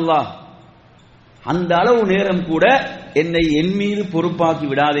 சுப்ஹானல்லாஹ், அந்த அளவு நேரம் கூட என்னை என் மீது பொறுப்பாக்கி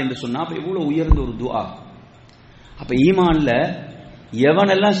விடாதே என்று சொன்னா அப்ப எவ்வளவு உயர்ந்த ஒரு துஆ. அப்ப ஈமான்ல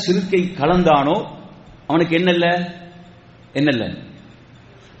எவனெல்லாம் ஷிர்க்கை கலந்தானோ அவனுக்கு என்னல்ல,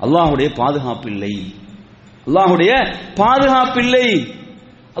 அல்லாஹ்வுடைய பாதுகாப்பு இல்லை. அல்லாஹ்வுடைய பாதுகாப்பு இல்லை.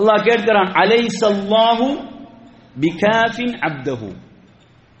 அல்லாஹ் கேட்கிறான், அலைஸல்லாஹு பிகாஃபின் அப்தஹு.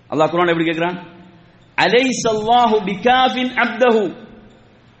 அல்லாஹ் குர்ஆன்ல எப்படி கேட்கிறான்? அலைஸல்லாஹு பிகாஃபின் அப்தஹு.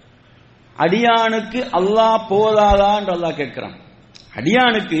 அடியானுக்கு அல்லாஹ் போதாதா என்று அல்லாஹ் கேட்கிறான்.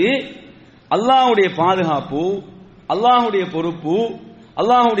 அடியானுக்கு அல்லாஹ்வுடைய பாதுகாப்பு, அல்லாஹ்வுடைய பொறுப்பு,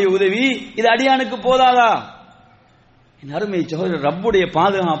 அல்லாஹ்வுடைய உதவி, இது அடியானுக்கு போதாதா? என் அருமை சகோதரர், ரப்புடைய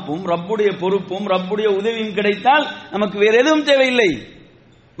பாதுகாப்பும் ரப்புடைய பொறுப்பும் ரப்புடைய உதவியும் கிடைத்தால் நமக்கு வேற எதுவும் தேவையில்லை.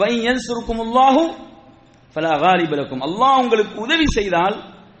 வை யன்சுருக்குமுல்லாஹு ஃபலா காலிப லக்கும். அல்லாஹ் உங்களுக்கு உதவி செய்தால்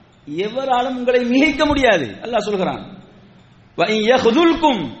எவராலும் உங்களை மிகைக்க முடியாது. அல்லாஹ் சொல்கிறான், வை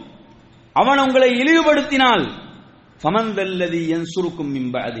யஹ்துல்கும், அவன் உங்களை இழிவுபடுத்தினால் ஃபமன் தல்லதி யன்சுருக்கும்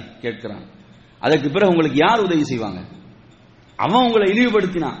மின் பஅதி, கேட்கிறான். அதற்கு பிறகு உங்களுக்கு யார் உதவி செய்வாங்க? அவன் உங்களை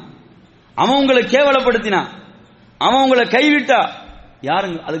இழிவுபடுத்தினா, அவன் உங்களை கேவலப்படுத்தினா, அவன் உங்களை கைவிட்டா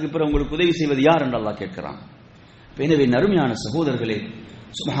யாருங்க அதுக்கு பிறகு உங்களுக்கு உதவி செய்வது யார் என்று அல்லாஹ் கேட்கிறான். எனவே அருமையான சகோதரர்களே,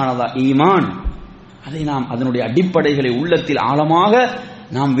 சுப்ஹானல்லாஹ், ஈமான், அதை நாம் அதனுடைய அடிப்படைகளை உள்ளத்தில் ஆழமாக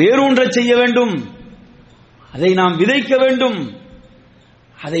நாம் வேரூன்ற செய்ய வேண்டும். அதை நாம் விதைக்க வேண்டும்.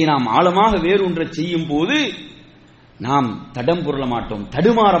 அதை நாம் ஆழமாக வேரூன்ற செய்யும் போது நாம் தடம் புரள மாட்டோம்,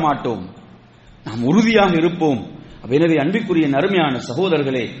 தடுமாற மாட்டோம், நாம் உறுதியாக இருப்போம். எனவே அன்பிற்குரிய அருமையான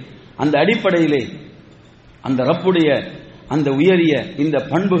சகோதரர்களே, அந்த அடிப்படையிலே அந்த ரப்புடைய அந்த உயரிய இந்த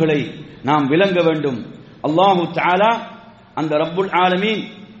பண்புகளை நாம் விளங்க வேண்டும். அல்லாஹு தஆலா, அந்த ரப்புல் ஆலமீன்,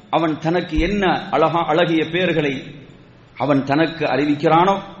 அவன் தனக்கு என்ன அழகிய பெயர்களை அவன் தனக்கு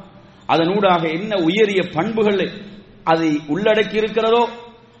அறிவிக்கிறானோ, அதனூடாக என்ன உயரிய பண்புகள் அதை உள்ளடக்கி இருக்கிறதோ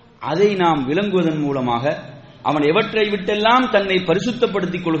அதை நாம் விளங்குவதன் மூலமாக அவன் எவற்றை விட்டெல்லாம் தன்னை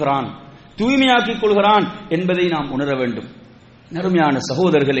பரிசுத்தப்படுத்திக் கொள்கிறான், தூய்மையாக்கிக் கொள்கிறான் என்பதை நாம் உணர வேண்டும். அருமையான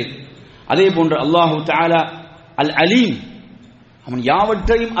சகோதரர்களே, அதே போன்று அல்லாஹு தஆலா அல் அலீம், அவன்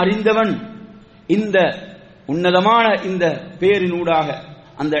யாவற்றையும் அறிந்தவன். இந்த உன்னதமான இந்த பேரினூடாக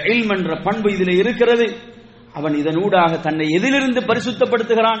அந்த இல்ம் என்ற பண்பு இதிலே இருக்கிறது. அவன் இதனூடாக தன்னை எதிலிருந்து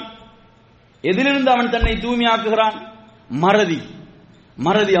பரிசுத்தப்படுத்துகிறான், எதிலிருந்து அவன் தன்னை தூய்மையாக்குகிறான்?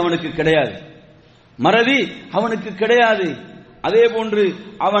 மறதி அவனுக்கு கிடையாது, மறதி அவனுக்கு கிடையாது. அதே போன்று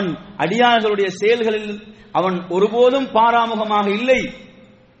அவன் அடியார்களுடைய செயல்களில் அவன் ஒருபோதும் பாராமுகமாக இல்லை.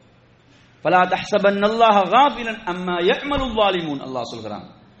 ஃபலா தஹ்ஸபன்னல்லாஹ காஃபிலன் அம்மா யஅமலுல் ஸாலிமூன். அல்லாஹ் சொல்கிறான்,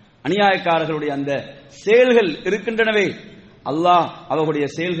 அநியாயக்காரர்களுடைய அந்த செயல்கள் இருக்கின்றனவே, அல்லாஹ் அவர்களுடைய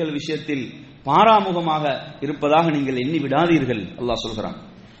செயல்கள் விஷயத்தில் பாராமுகமாக இருப்பதாக நீங்கள் எண்ணி விடாதீர்கள். அல்லாஹ் சொல்கிறான்.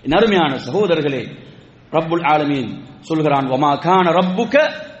 என் அருமையான சகோதரர்களே, ரப்புல் ஆலமீன் சொல்கிறான், வமா கான ரப்புக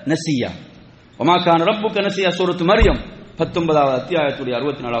நசியா. வமா கான ரப்புக நசியா. சூரத்து மரியம் 19வது அத்தியாயத்துடைய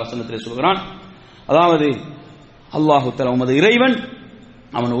 64வது வசனத்திலே சொல்கிறான், அதாவது அல்லாஹு தஆலா உமது இறைவன்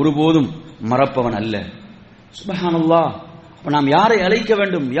அவன் ஒருபோதும் மறப்பவன் அல்ல. சுப்ஹானல்லாஹ். அப்ப நாம் யாரை அழைக்க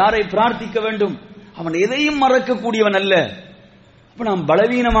வேண்டும், யாரை பிரார்த்திக்க வேண்டும்? அவன் எதையும் மறக்கக்கூடியவன் அல்ல. அப்ப நாம்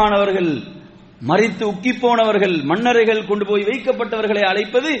பலவீனமானவர்கள், மரித்து உக்கி போனவர்கள், மண்ணறைகள் கொண்டு போய் வைக்கப்பட்டவர்களை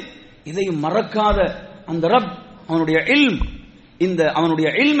அழைப்பது இதையும் மறக்காத அந்த ரப். அவனுடைய இல்ம், இந்த அவனுடைய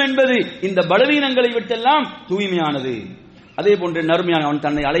இல்ம் என்பது இந்த பலவீனங்களை விட்டெல்லாம் தூய்மையானது. அதே போன்று நறுமையான அவன்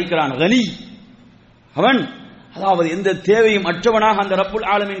தன்னை அழைக்கிறான் கனி. அவன் அதாவது எந்த தேவையும் அற்றவனாக அந்த ரப்புல்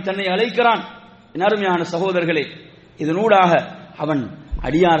ஆலமீன் தன்னை அழைக்கிறான். நறுமையான சகோதரர்களே, இதனூடாக அவன்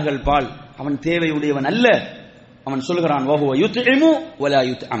அடியார்கள் பால் அவன் தேவையுடையவன் அல்ல. அவன் சொல்கிறான் வஹுவ யுத்இமு வலா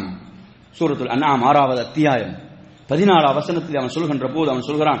யுத்அம். சூரத்துல் அன்ஆம் 6வது அத்தியாயம் 14வது வசனத்தில் அவன் சொல்கின்ற போது அவன்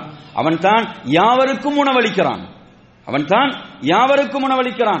சொல்கிறான், அவன் தான் யாவருக்கும் உணவளிக்கிறான். அவன் தான் யாவருக்கும்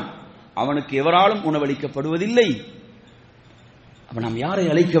உணவளிக்கிறான், அவனுக்கு எவராலும் உணவளிக்கப்படுவதில்லை. அப்ப நாம் யாரை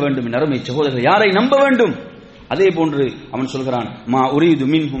அழைக்க வேண்டும்? அருமை சகோதரர்கள், யாரை நம்ப வேண்டும்? அதே போன்று அவன் சொல்கிறான், மா உரீது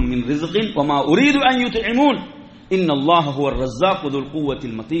மின்ஹும் மின் ரிஸ்கின் வமா உரீது அன் யுத்இமூன் இன்னல்லாஹ ஹுவர் ரஸ்ஸாக்கு துல்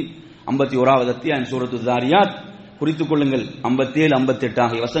குவத்தில் மதீன். 51வது அத்தியாயம் சூரத்து ஸாரியாத். குறித்துக் கொள்ளுங்கள், 57, 58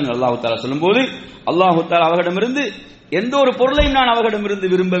 ஆகிய வசனங்கள் அல்லாஹ் தஆலா சொல்லும்போது, அல்லாஹ் தஆலா அவர்களிடமிருந்து எந்த ஒரு பொருளையும் நான் அவர்களிடமிருந்து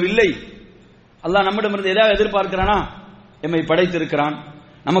விரும்பவில்லை. அல்லாஹ் நம்மிடமிருந்து ஏதாவது எதிர்பார்க்கிறானா? எம்மை படைத்திருக்கிறான்,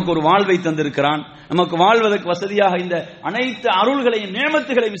 நமக்கு ஒரு வாழ்வை தந்திருக்கிறான், நமக்கு வாழ்வதற்கு வசதியாக இந்த அனைத்து அருள்களையும்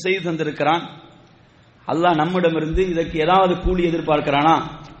நேமத்துகளையும் செய்து தந்திருக்கிறான். அல்லாஹ் நம்மிடமிருந்து இதற்கு ஏதாவது கூலி எதிர்பார்க்கிறானா?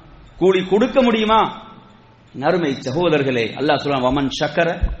 கூலி கொடுக்க முடியுமா? நறுமை சகோதரர்களே, அல்லாஹ் சொல்றான், வமன் ஷக்கர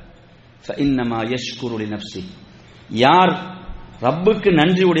ஃபஇன்னமா யஷ்குரு லினஃப்ஸி. யார் ரப்புக்கு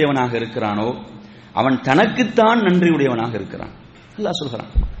நன்றி உடையவனாக இருக்கிறானோ அவன் தனக்குத்தான் நன்றி உடையவனாக இருக்கிறான். அல்லாஹ்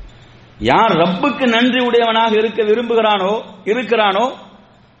சொல்கிறான், யார் ரப்புக்கு நன்றி உடையவனாக இருக்க இருக்கிறானோ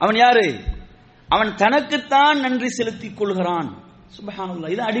அவன் யாரு? அவன் தனக்குத்தான் நன்றி செலுத்திக் கொள்கிறான்.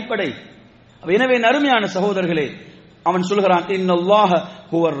 சுப்ஹானல்லாஹ். இது அடிப்படை. எனவே நறுமையான சகோதரர்களே, அவன் சொல்கிறான், இன்னல்லாஹ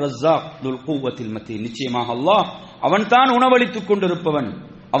ஹுவர் ரஸ்ஸாக் துல் குவத்தில் மதீன். நிச்சயமாக அல்லாஹ் அவன் தான் உணவளித்துக் கொண்டிருப்பவன்,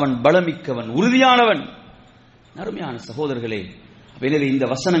 அவன் பலமிக்கவன், உறுதியானவன். நறுமையான சகோதரர்களே, எனவே இந்த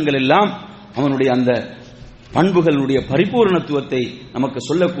வசனங்கள் எல்லாம் அவனுடைய அந்த பண்புகளுடைய பரிபூர்ணத்துவத்தை நமக்கு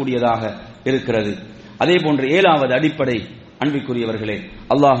சொல்லக்கூடியதாக இருக்கிறது. அதே போன்று 7வது அடிப்படை, அன்பிற்குரியவர்களே,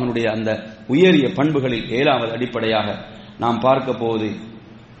 அல்லாஹ்வுடைய அந்த உயரிய பண்புகளில் 7வது அடிப்படையாக நாம் பார்க்க போவது,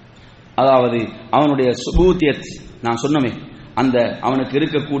 அதாவது அவனுடைய சுபூத்தியத். நான் சொன்னமே, அந்த அவனுக்கு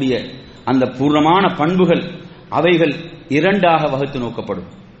இருக்கக்கூடிய அந்த பூர்ணமான பண்புகள், அவைகள் 2ஆக வகுத்து நோக்கப்படும்.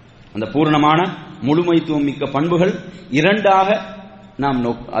 அந்த பூர்ணமான முழுமைத்துவம் மிக்க பண்புகள் 2ஆக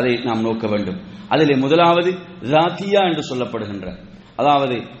அதை நாம் நோக்க வேண்டும். அதிலே முதலாவது ஜாத்தியா என்று சொல்லப்படுகின்ற,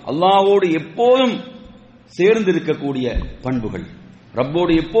 அதாவது அல்லாஹ்வோடு எப்போதும் சேர்ந்திருக்கக்கூடிய பண்புகள்,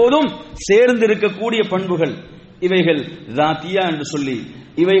 ரப்போடு எப்போதும் சேர்ந்திருக்கக்கூடிய பண்புகள், இவைகள் ஜாத்தியா என்று சொல்லி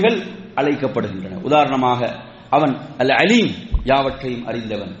இவைகள் அழைக்கப்படுகின்றன. உதாரணமாக அவன் அல் அலீம், யாவற்றையும்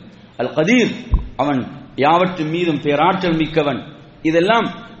அறிந்தவன், அல் கதீர், அவன் யாவற்றின் மீதும் பேராற்றல் மிக்கவன். இதெல்லாம்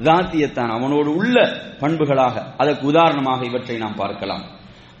ஜாத்தியத்தான், அவனோடு உள்ள பண்புகளாக, அதற்கு உதாரணமாக இவற்றை நாம் பார்க்கலாம்.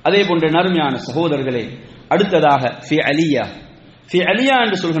 அதே போன்ற நறுமையான சகோதரர்களே, அடுத்ததாக ஃபி அலியா. ஃபி அலியா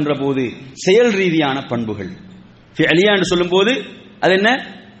என்று சொல்கின்ற போது செயல் ரீதியான பண்புகள். ஃபி அலியா என்று சொல்லும் போது அது என்ன?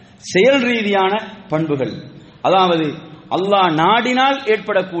 செயல் ரீதியான பண்புகள், அதாவது அல்லாஹ் நாடினால்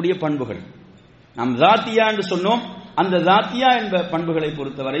ஏற்படக்கூடிய பண்புகள். நாம் ஜாத்தியா என்று சொன்னோம். அந்த ஜாத்தியா என்ற பண்புகளை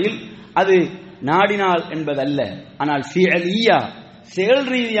பொறுத்தவரையில் அது நாடினால் என்பதல்ல. ஆனால் ஃபி அலியா, செயல்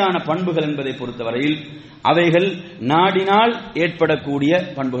ரீதியான பண்புகள் என்பதை பொறுத்தவரையில் அவைகள் நாடினால் ஏற்படக்கூடிய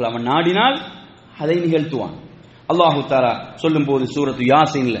பண்புகள். அவன் நாடினால் அதை நிகழ்த்துவான். அல்லாஹு தஆலா சொல்லும் போது சூரத்து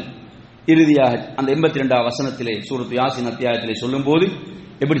யாசீன்ல இறுதியாக அந்த 82வது வசனத்திலே, சூரத்து யாசீன் அத்தியாயத்திலே சொல்லும் போது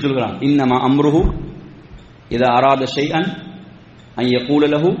எப்படி சொல்கிறான்? இன்னமா அம்ருஹு இதா அராத ஷைஅன் அன் யகூல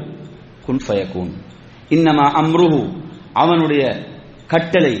லஹு குன் ஃபயகூன். இன்னமா அம்ருஹு, அவனுடைய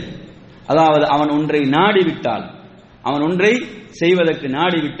கட்டளை, அதாவது அவன் ஒன்றை நாடிவிட்டால், அவன் ஒன்றை செய்வதற்கு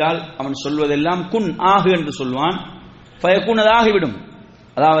நாடிவிட்டால் அவன் சொல்வதெல்லாம் குன், ஆகு என்று சொல்வான். ஃபயகூன், அது ஆகிவிடும்.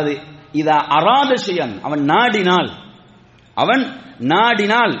 அதாவது இதா அராத ஷைஅன், அவன்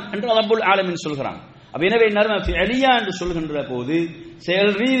நாடினால் என்று ரப்புல் ஆலமீன் சொல்கிறான். எனவே ஃபி அலியா என்று சொல்கின்ற போது,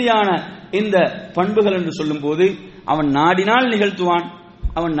 செயல் ரீதியான இந்த பண்புகள் என்று சொல்லும் போது, அவன் நாடினால் நிகழ்த்துவான்,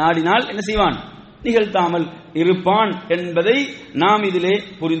 அவன் நாடினால் என்ன செய்வான்? நிகழ்த்தாமல் இருப்பான் என்பதை நாம் இதிலே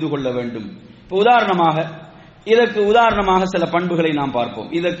புரிந்து கொள்ள வேண்டும். இதற்கு உதாரணமாக சில பண்புகளை நாம் பார்ப்போம்.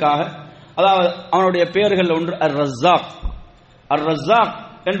 இதற்காக, அதாவது அவனுடைய பெயர்கள் ஒன்று அர் ரஸ்ஸாக். அர் ரஸ்ஸாக்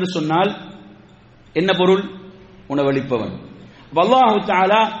என்று சொன்னால் என்ன பொருள்? உணவளிப்பவன். அல்லாஹு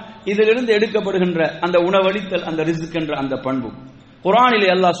தஆலா இதிலிருந்து எடுக்கப்படுகின்ற அந்த உணவளித்தல், அந்த ரிஸ்க் என்ற அந்த பண்பு குர்ஆனிலே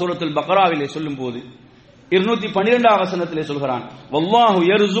அல்லாஹ் சூரத்துல் பக்ராவிலே சொல்லும் போது 212 வசனத்திலே சொல்கிறான், வல்லாஹு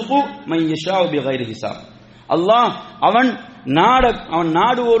யர்சுகு மன் யஷாஉ பிகைரி ஹிசாப். அல்லாஹ் அவன்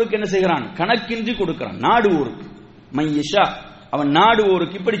நாடுவோருக்கு என்ன செய்கிறான்? கணக்கின்றி கொடுக்கிறான். நாடுவோருக்கு மன் யஷா, அவன்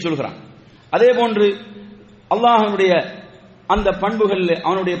நாடுவோருக்கு இப்படி சொல்கிறான். அதே போன்று அல்லாஹ்வுடைய அந்த பண்புகள்ல,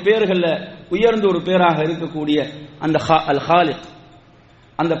 அவனுடைய பெயர்கள்ல உயர்ந்த ஒரு பேராக இருக்கக்கூடிய அந்த அல் ஹாலிக்,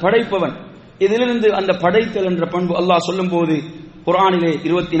 அந்த படைப்பவன், இதிலிருந்து அந்த படைத்தல் என்ற பண்பு அல்லாஹ் சொல்லும் போது குர்ஆனிலே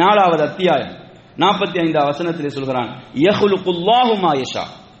 24வது அத்தியாயம் 45வது வசனத்திலே சொல்கிறான், யஹ்லுகுல்லாஹு மா யஷா,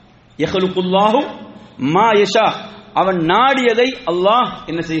 யஹ்லுகுல்லாஹு மா யஷா, அவன் நாடியதை அல்லாஹ்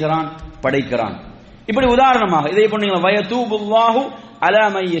என்ன செய்கிறான்? படைக்கிறான். இப்படி உதாரணமாக இதை போன்றீங்க, வயதூபுல்லாஹு அலா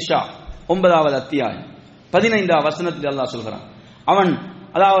மை யஷா 9வது அத்தியாயம் 15வது வசனத்தில் அல்லாஹ் சொல்கிறான், அவன்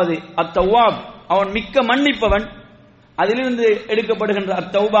அதாவது அத்தவ்வாப், அவன் மிக்க மன்னிப்பவன். அதிலிருந்து எடுக்கப்படுகின்ற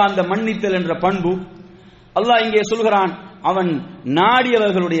அத்தௌபா, அந்த மன்னித்தல் என்ற பண்பு அல்லாஹ் இங்கே சொல்கிறான், அவன்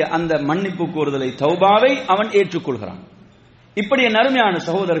நாடியவர்களுடைய அந்த மன்னிப்பு கோருதலை, தௌபாவை அவன் ஏற்றுக்கொள்கிறான். இப்படி நறுமையான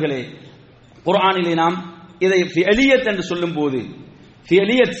சகோதரர்களே, குர்ஆனிலே நாம் இதை ஃபிஅலியத் என்று சொல்லும் போது,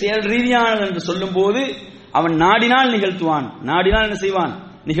 ஃபிஅலியத் செயல் ரீதியானது என்று சொல்லும் போது, அவன் நாடினால் நிகழ்த்துவான், நாடினால் என்ன செய்வான்?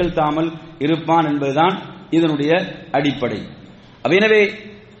 நிகழ்த்தாமல் இருப்பான் என்பதுதான் இதனுடைய அடிப்படை. எனவே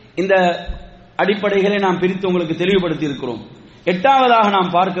இந்த அடிப்படைகளை நாம் பிரித்து உங்களுக்கு தெளிவுபடுத்தி இருக்கிறோம். 8வதாக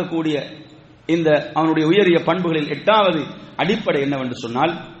நாம் பார்க்கக்கூடிய இந்த அவனுடைய உயரிய பண்புகளில் 8வது அடிப்படை என்னவென்று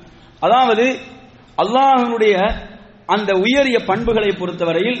சொன்னால், அதாவது அல்லாஹ்வுடைய அந்த உயரிய பண்புகளை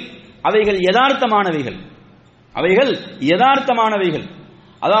பொறுத்தவரையில் அவைகள் யதார்த்தமானவைகள், அவைகள் யதார்த்தமானவைகள்.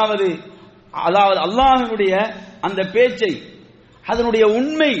 அதாவது அல்லாஹ்வுடைய அந்த பேச்சை அதனுடைய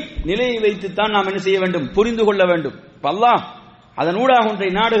உண்மை நிலையை வைத்துத்தான் நாம் என்ன செய்ய வேண்டும்? புரிந்து கொள்ள வேண்டும். அல்லாஹ் அதனூடாக ஒன்றை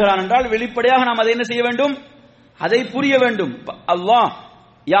நாடுகிறான் என்றால் வெளிப்படையாக நாம் அதை என்ன செய்ய வேண்டும்? அதை புரிய வேண்டும். அல்லாஹ்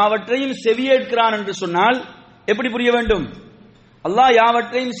யாவற்றையும் செவியேற்கிறான் என்று சொன்னால் எப்படி புரிய வேண்டும்? அல்லாஹ்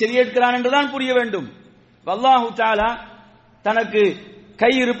யாவற்றையும் செவியேற்கிறான் என்றுதான் புரிய வேண்டும். அல்லாஹு தஆலா தனக்கு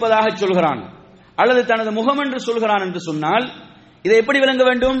கை இருப்பதாக சொல்கிறான் அல்லது தனது முகம் என்று சொல்கிறான் என்று சொன்னால் இதை எப்படி விளங்க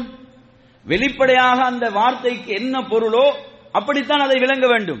வேண்டும்? வெளிப்படையாக அந்த வார்த்தைக்கு என்ன பொருளோ அப்படித்தான் அதை விளங்க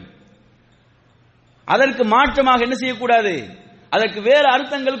வேண்டும். அதற்கு மாற்றமாக என்ன செய்யக்கூடாது? அதற்கு வேறு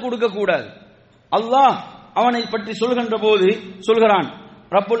அர்த்தங்கள் கொடுக்க கூடாது. அல்லாஹ் அவனை பற்றி சொல்கின்ற போது சொல்கிறான்,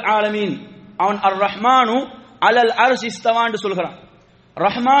 ரப்புல் ஆலமீன், அவன் அர் ரஹ்மானு அலல் அர்ஷ் இஸ்தவா என்று சொல்கிறான்.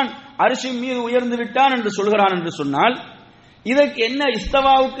 ரஹ்மான் அர்ஷின் மீது உயர்ந்து விட்டான் என்று சொல்கிறான் என்று சொன்னால் இதற்கு என்ன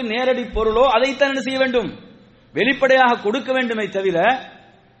இஸ்தவாவுக்கு நேரடி பொருளோ அதைத்தான் என்ன செய்ய வேண்டும்? வெளிப்படையாக கொடுக்க வேண்டுமே தவிர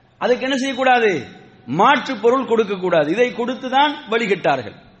அதுக்கு என்ன செய்யக்கூடாது? மாற்று பொருள் கொடுக்க கூடாது. இதை கொடுத்துதான்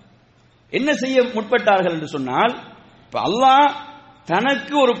வழிகட்டார்கள். என்ன செய்ய முற்பட்டார்கள் என்று சொன்னால், அல்லாஹ்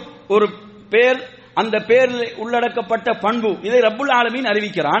தனக்கு ஒரு பேர், அந்த பேரில் உள்ளடக்கப்பட்ட பண்பு, இதை ரப்புல் ஆலமீன்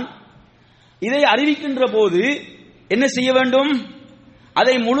அறிவிக்கிறான். இதை அறிவிக்கின்ற போது என்ன செய்ய வேண்டும்?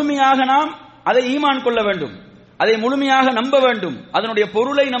 அதை முழுமையாக நாம் அதை ஈமான் கொள்ள வேண்டும், அதை முழுமையாக நம்ப வேண்டும், அதனுடைய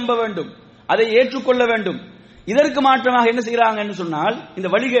பொருளை நம்ப வேண்டும், அதை ஏற்றுக்கொள்ள வேண்டும். இதற்கு மாற்றமாக என்ன செய்கிறாங்க என்று சொன்னால், இந்த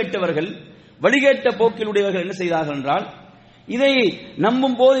வழிகேட்டவர்கள், வழிகேட்ட போக்கிலுடையவர்கள் என்ன செய்தார்கள் என்றால், இதை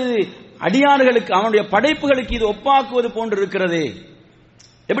நம்பும் போது அடியார்களுக்கு, அவனுடைய படைப்புகளுக்கு இது ஒப்பாக்குவது போன்று இருக்கிறதே.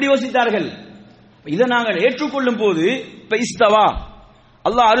 எப்படி யோசித்தார்கள்? இதை நாங்கள் ஏற்றுக்கொள்ளும் போது, இப்ப இஸ்தவா,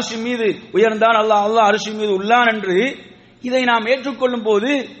 அல்லாஹ் அர்ஷின் மீது உயர்ந்தான், அல்லாஹ் அர்ஷின் மீது உள்ளான் என்று இதை நாம் ஏற்றுக்கொள்ளும்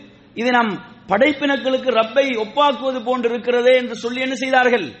போது இதை நாம் படைப்பினங்களுக்கு ரப்பை ஒப்பாக்குவது போன்று இருக்கிறதே என்று சொல்லி என்ன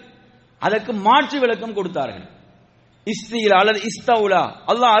செய்தார்கள்? அதற்கு மாற்று விளக்கம் கொடுத்தார்கள். இஸ்தீலா அல்லது இஸ்தவுலா,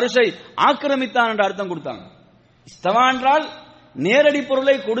 அல்லாஹ் அர்ஷை ஆக்கிரமித்தான் என்ற அர்த்தம் கொடுத்தாங்க. இஸ்தவா என்றால் நேரடி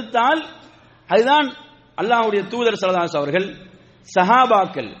பொருளை கொடுத்தால் அதுதான் அல்லாஹ்வுடைய தூதர் ஸல்லல்லாஹு அலைஹி அவர்கள்,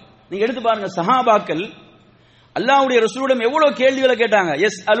 சஹாபாக்கள், நீங்க எடுத்து பாருங்க, சஹாபாக்கள் அல்லாஹ்வுடைய ரசூலிடம் எவ்வளவு கேள்விகளை கேட்டாங்க.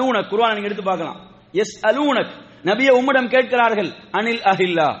 எஸ் அலூனக், குர்ஆனை நீங்க எடுத்து பார்க்கலாம். எஸ் அலூனக், நபியே உம்மிடம் கேட்கிறார்கள், அனில்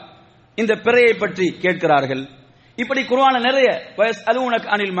அஹில்லா, இந்த பிறையை பற்றி கேட்கிறார்கள். இப்படி குர்ஆன்ல நிறைய வயஸ் அலூனக்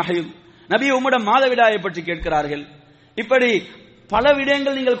அனில் மஹீத், நபியே உம்மிடம் மாதவிடாயை பற்றி கேட்கிறார்கள். இப்படி பல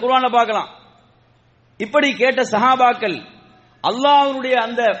விடயங்கள் நீங்கள் குர்ஆன்ல பார்க்கலாம். இப்படி கேட்ட சஹாபாக்கள் அல்லாஹ்வுடைய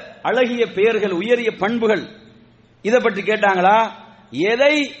அந்த அழகிய பெயர்கள், உயரிய பண்புகள், இதை பற்றி கேட்டாங்களா?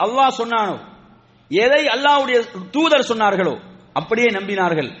 எதை அல்லாஹ் சொன்னானோ, எதை அல்லாஹ்வுடைய தூதர் சொன்னார்களோ அப்படியே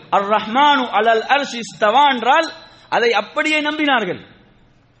நம்பினார்கள். அர் ரஹ்மானு அலல் அர்ஷ் இஸ்தவா என்றால் அதை அப்படியே நம்பினார்கள்.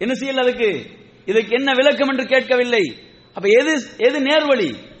 என்ன செய்யல? இதுக்கு என்ன விளக்கம் என்று கேட்கவில்லை. அப்ப எது நேர்வழி?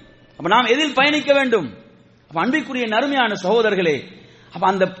 அப்ப நாம் எதில் பயணிக்க வேண்டும்? அப்ப அன்பிற்குரிய நறுமையான சகோதரர்களே, அப்ப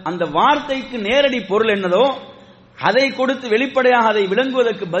அந்த வார்த்தைக்கு நேரடி பொருள் என்னதோ அதை கொடுத்து வெளிப்படையாக அதை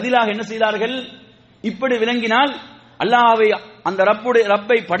விளங்குவதற்கு பதிலாக என்ன செய்தார்கள்? இப்படி விளங்கினால் அல்லாஹ்வை, அந்த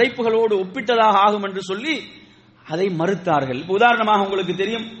ரப்பை படைப்புகளோடு ஒப்பிட்டதாக ஆகும் என்று சொல்லி அதை மறுத்தார்கள். உதாரணமாக உங்களுக்கு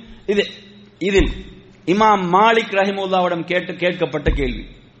தெரியும், இதில் இமாம் மாலிக் ரஹிமஹுல்லாஹ்விடம் கேட்கப்பட்ட கேள்வி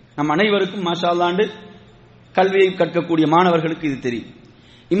நம் அனைவருக்கும் மாஷா அல்லாஹ் கல்வியை கற்கக்கூடிய மாணவர்களுக்கு இது தெரியும்.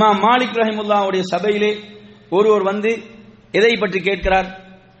 இமாம் மாலிக் ரஹிமுல்லாஹ்வுடைய சபையிலே ஒருவர் வந்து எதை பற்றி கேட்கிறார்?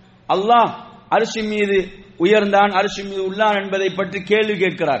 அல்லாஹ் அர்ஷின் மீது உயர்ந்தான், அர்ஷின் மீது உள்ளான் என்பதை பற்றி கேள்வி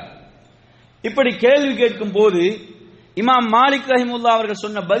கேட்கிறார். இப்படி கேள்வி கேட்கும் போது இமாம் மாலிக் ரஹிமுல்லாஹ் அவர்கள்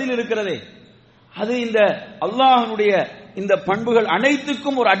சொன்ன பதில் இருக்கிறதே, அது இந்த அல்லாஹ்வுடைய இந்த பண்புகள்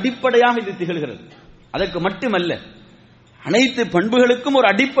அனைத்துக்கும் ஒரு அடிப்படையாக இது திகழ்கிறது. அதற்கு மட்டுமல்ல, அனைத்து பண்புகளுக்கும் ஒரு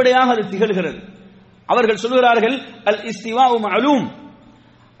அடிப்படையாக அது திகழ்கிறது. அவர்கள் சொல்கிறார்கள், அல் இஸ்திவாஉ மஅலூம்,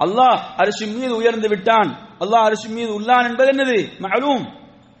 அல்லாஹ் அர்ஷின் மீது உயர்ந்து விட்டான், அல்லாஹ் அர்ஷின் மீது உள்ளான் என்பது என்னது? மஅலூம்,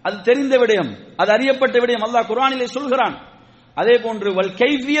 அது தெரிந்த விடயம், அது அறியப்பட்ட விடயம். அல்லாஹ் குர்ஆனிலே சொல்கிறான். அதே போன்று வல்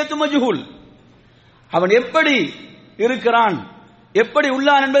கைஃபியத்து மஜ்ஹூல், அவன் எப்படி இருக்கிறான், எப்படி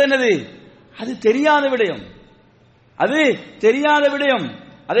உள்ளான் என்பது என்னது? அது தெரியாத விடயம், அது தெரியாத விடயம்.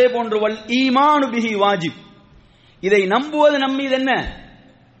 அதே போன்று வல் ஈமானு பிஹி வாஜிப், இதை நம்புவது நம் மீது என்ன?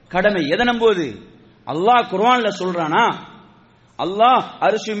 கடமை. எதை நம்புவது? அல்லாஹ் குர்ஆன்ல சொல்றானா, அல்லாஹ்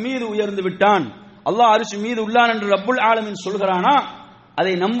அர்ஷின் மீது உயர்ந்து விட்டான், அல்லாஹ் அர்ஷின் மீது உள்ளான் என்று ரப்புல் ஆலமீன் சொல்கிறானா,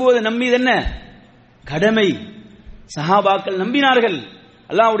 அதை நம்புவது நம் மீது என்ன? கடமை. சஹாபாக்கள் நம்பினார்கள்,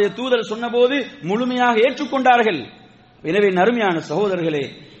 அல்லாஹ்வுடைய தூதர் சொன்னபோது முழுமையாக ஏற்றுக்கொண்டார்கள். எனவே நறுமையான சகோதரர்களே,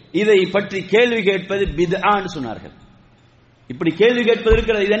 இதை பற்றி கேள்வி கேட்பது பித்ஆன்னு சொன்னார்கள். இப்படி கேள்வி கேட்பது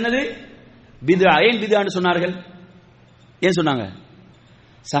இருக்கிறது, இது என்னது? பித்ஆ. ஏன் பித்ஆன்னு சொன்னார்கள்? ஏன் சொன்னாங்க?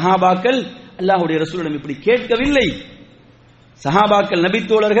 சஹாபாக்கள் அல்லாஹ்வுடைய ரசூலிடம் இப்படி கேட்கவில்லை. சஹாபாக்கள்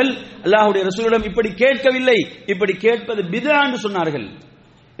நபித்தோழர்கள் அல்லாஹ்வுடைய ரசூலிடம் இப்படி கேட்கவில்லை, இப்படி கேட்பது பித்ஆ என்று சொன்னார்கள்.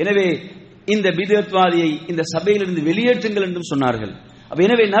 எனவே இந்த பித்அத்வாதியை இந்த சபையிலிருந்து வெளியேற்றுங்கள் என்றும் சொன்னார்கள்.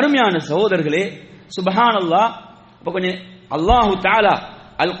 எனவே நறுமையான சகோதரர்களே, சுப்ஹானல்லாஹ். அப்ப கொஞ்சம் அல்லாஹு தஆலா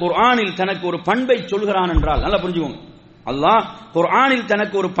அல் குர்ஆனில் தனக்கு ஒரு பண்பை சொல்கிறான் என்றால், நல்லா புரிஞ்சுக்கோங்க, அல்லாஹ் குர்ஆனில்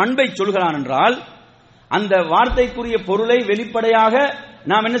தனக்கு ஒரு பண்பை சொல்கிறான் என்றால் அந்த வார்த்தைக்குரிய பொருளை வெளிப்படையாக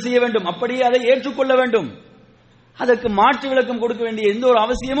நாம் என்ன செய்ய வேண்டும்? அப்படியே அதை ஏற்றுக்கொள்ள வேண்டும். அதற்கு மாற்று விளக்கம் கொடுக்க வேண்டிய எந்த ஒரு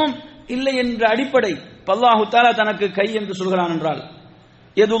அவசியமும் இல்லை என்ற அடிப்படை. அல்லாஹு தஆலா தனக்கு கை என்று சொல்கிறான் என்றால்,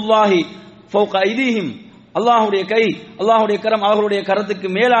 யதுல்லாஹி ஃபௌக ஐதீஹிம், அல்லாஹ்வுடைய கை, அல்லாஹ்வுடைய கரம் அவர்களுடைய கரத்துக்கு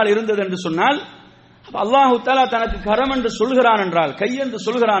மேலால் இருந்தது என்று சொன்னால், அல்லாஹு தஆலா தனக்கு கரம் என்று சொல்கிறான் என்றால், கை என்று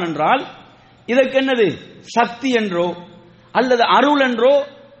சொல்கிறான் என்றால், இதற்கு என்னது? சக்தி என்றோ அல்லது அருள் என்றோ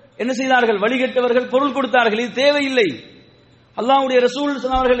என்ன செய்தார்கள்? வழிகட்டவர்கள் பொருள் கொடுத்தார்கள். இது தேவையில்லை. அல்லாஹ்வுடைய ரசூல்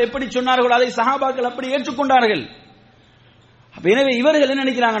அவர்கள் எப்படி சொன்னார்களோ அதை சஹாபாக்கள் அப்படி ஏற்றுக்கொண்டார்கள். எனவே இவர்கள் என்ன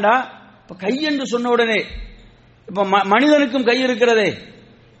நினைக்கிறாங்கடா, இப்ப கை என்று சொன்ன உடனே இப்ப மனிதனுக்கும் கை இருக்கிறதே,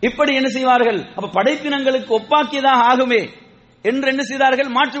 இப்படி என்ன செய்வார்கள்? அப்ப படைப்பினங்களுக்கு ஒப்பாக்கியதாக ஆகுமே என்று என்ன செய்தார்கள்?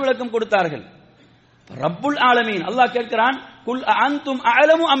 மாற்று விளக்கம் கொடுத்தார்கள். ரப்புல் ஆலமீன் அல்லாஹ் கேட்கிறான், குல் அன்தும்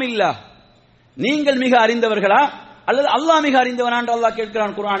அஅலமு அமில்லாஹ், நீங்கள் மிக அறிந்தவர்களா அல்லது அல்லாஹ் மிக அறிந்தவனா என்று அல்லாஹ்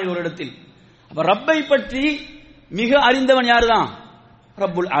கேட்கிறான் குர்ஆனில் ஒரு இடத்தில். அப்ப ரப்பை பற்றி மிக அறிந்தவன் யாருதான்?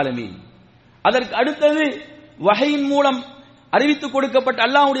 ரப்புல் ஆலமீன். அதற்கு அடுத்தது வஹீயின் மூலம் அறிவித்துக் கொடுக்கப்பட்ட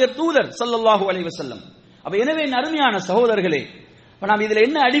அல்லாஹ்வுடைய தூதர் ஸல்லல்லாஹு அலைஹி வஸல்லம். அப்ப எனவே அருமையான சகோதரர்களே, நாம் இதில்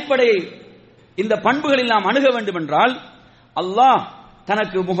என்ன அடிப்படையை இந்த பண்புகளில் நாம் அணுக வேண்டும் என்றால், அல்லாஹ்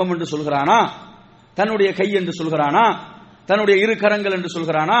தனக்கு முகம் என்று சொல்கிறானா, தன்னுடைய கை என்று சொல்கிறானா, தன்னுடைய இரு கரங்கள் என்று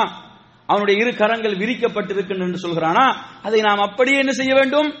சொல்கிறானா, அவனுடைய இரு கரங்கள் விரிக்கப்பட்டிருக்கின்றன என்று சொல்கிறானா, அதை நாம் அப்படியே என்ன செய்ய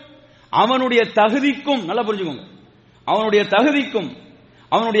வேண்டும்? அவனுடைய தகுதிக்கும், நல்லா புரிஞ்சுக்கோங்க, அவனுடைய தகுதிக்கும்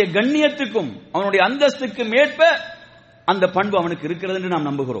அவனுடைய கண்ணியத்துக்கும் அவனுடைய அந்தஸ்துக்கும் ஏற்ப அந்த பண்பு அவனுக்கு இருக்கிறது என்று நாம்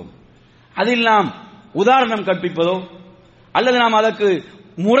நம்புகிறோம். அதில் நாம் உதாரணம் கற்பிப்பதோ அல்லது நாம் அதற்கு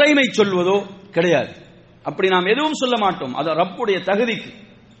முறைமை சொல்வதோ கிடையாது. அப்படி நாம் எதுவும் சொல்ல மாட்டோம். அது ரப்புடைய தகுதிக்கு.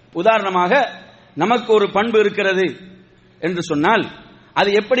 உதாரணமாக நமக்கு ஒரு பண்பு இருக்கிறது என்று சொன்னால் அது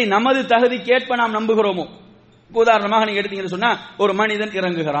எப்படி நமது தகுதிக்கேற்ப நாம் நம்புகிறோமோ. உதாரணமாக நீங்க எடுத்தீங்கன்னு சொன்னா, ஒரு மனிதன்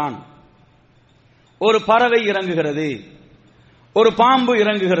இறங்குகிறான், ஒரு பறவை இறங்குகிறது, ஒரு பாம்பு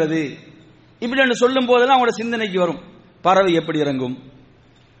இறங்குகிறது, இப்படி என்று சொல்லும் போதெல்லாம் அவங்களோட சிந்தனைக்கு வரும், பறவை எப்படி இறங்கும்,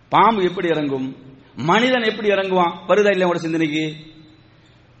 பாம்பு எப்படி இறங்கும், மனிதன் எப்படி இறங்குவான், வருதா இல்லை உங்களோட சிந்தனைக்கு?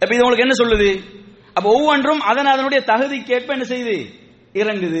 அப்ப இது உங்களுக்கு என்ன சொல்லுது? அப்ப ஒவ்வொன்றும் அதனுடைய தகுதிக்கேற்ப என்ன செய்யுது?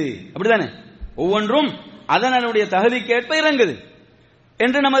 இறங்குது. அப்படிதானே? ஒவ்வொன்றும் அதனுடைய தகுதிக்கேற்ப இறங்குது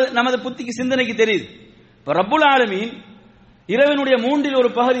என்று நமது புத்திக்கு சிந்தனைக்கு தெரியுது. இப்ப ரப்புல் ஆலமீன் இரவினுடைய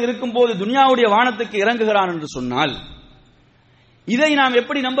 1/3 இருக்கும் போது துன்யாவுடைய வானத்துக்கு இறங்குகிறான் என்று சொன்னால், இதை நாம்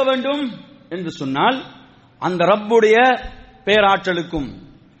எப்படி நம்ப வேண்டும் என்று சொன்னால், அந்த ரப்புடைய பேராற்றலுக்கும்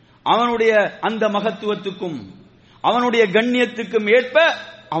அவனுடைய அந்த மகத்துவத்துக்கும் அவனுடைய கண்ணியத்துக்கும் ஏற்ப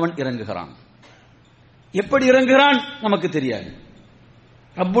அவன் இறங்குகிறான். எப்படி இறங்குகிறான் நமக்கு தெரியாது.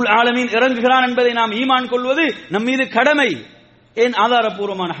 ரப்புல் ஆலமீன் இறங்குகிறான் என்பதை நாம் ஈமான் கொள்வது நம் மீது கடமை. ஏன்?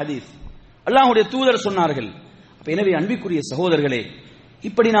 ஆதாரபூர்வமான ஹதீஸ், அல்லாஹ்வுடைய தூதர் சொன்னார்கள். எனவே அன்பிற்குரிய சகோதரர்களே,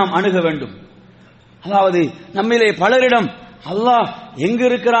 இப்படி நாம் அணுக வேண்டும். அதாவது நம்மிலே பலரிடம் அல்லாஹ் எங்க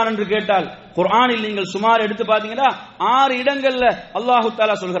இருக்கிறான் என்று கேட்டால் குர்ஆனில் நீங்கள் சுமார் எடுத்து பாத்தீங்கன்னா 6 இடங்கள்ல அல்லாஹு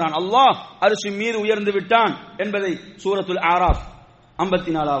தஆலா சொல்கிறான் அல்லாஹ் அர்ஷின் மீது உயர்ந்து விட்டான் என்பதை. சூரத்துல் ஆராஃப்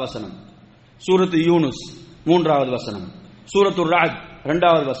 54வது வசனம், சூரத்து யூனுஸ் 3வது வசனம், சூரத்துல் ரஅத்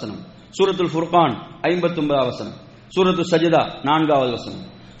 2வது வசனம், சூரத்துல் ஃபுர்கான் 59வது வசனம், சூரத்து சஜ்தா 4வது வசனம்,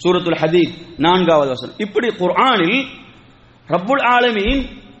 சூரத்துல் ஹதீத் 4வது வசனம். இப்படி குர்ஆனில் ரப்புல் ஆலமீன்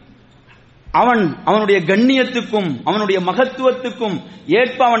அவனுடைய கண்ணியத்துக்கும் அவனுடைய மகத்துவத்துக்கும்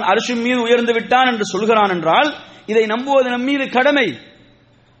ஏற்ப அவன் அர்ஷின் மீது உயர்ந்து விட்டான் என்று சொல்கிறான் என்றால் இதை நம்புவது நம் மீது கடமை.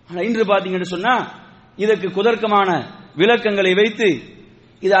 இன்று பாத்தீங்கன்னு சொன்னா இதற்கு குதர்க்கமான விளக்கங்களை வைத்து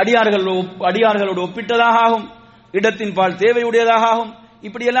இது அடியார்களோடு ஒப்பிட்டதாக ஆகும், இடத்தின் பால் தேவையுடையதாக ஆகும்.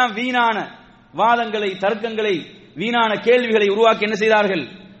 இப்படியெல்லாம் வீணான வாதங்களை, தர்க்கங்களை, வீணான கேள்விகளை உருவாக்கி என்ன செய்தார்கள்?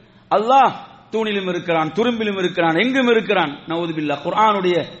 அல்லாஹ் தூணிலும் இருக்கிறான், துரும்பிலும் இருக்கிறான், எங்கும் இருக்கிறான். நவுது பில்லாஹ்.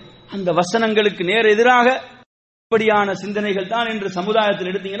 குர்ஆனுடைய அந்த வசனங்களுக்கு நேர் எதிராக இப்படியான சிந்தனைகள் தான் என்று சமுதாயத்தில்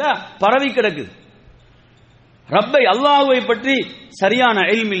எடுத்தீங்கன்னா பரவி கிடக்குது. ரப்பை அல்லாஹ்வை பற்றி சரியான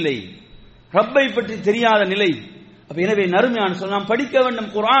இல்ம் இல்லை, ரப்பை பற்றி தெரியாத நிலை. அப்ப எனவே நறுமையான சொல்ல நாம் படிக்க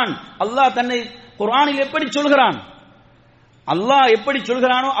வேண்டும் குர்ஆன். அல்லாஹ் தன்னை குர்ஆனில் எப்படி சொல்கிறான், அல்லாஹ் எப்படி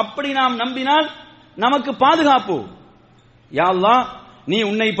சொல்கிறானோ அப்படி நாம் நம்பினால் நமக்கு பாதுகாப்பு. யா அல்லாஹ், நீ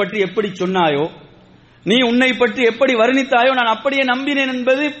உன்னை பற்றி எப்படி சொன்னாயோ, நீ உன்னை பற்றி எப்படி வர்ணித்தாயோ நான் அப்படியே நம்பினேன்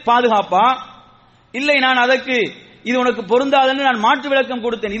என்பது பாதுகாப்பா? இல்லை, நான் அதற்கு இது உனக்கு பொருந்தாதுன்னு நான் மாற்று விளக்கம்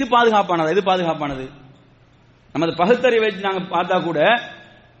கொடுத்தேன், இது பாதுகாப்பானது? இது பாதுகாப்பானது? நமது பகுத்தறிவை வச்சு நாங்க பார்த்தா கூட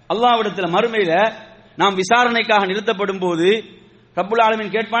அல்லாஹ்விடத்துல மறுமையில நாம் விசாரணைக்காக நிறுத்தப்படும் போது ரப்புல்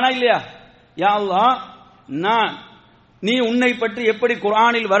ஆலமீன் கேட்பானா இல்லையா? யா அல்லாஹ், நீ உன்னை பற்றி எப்படி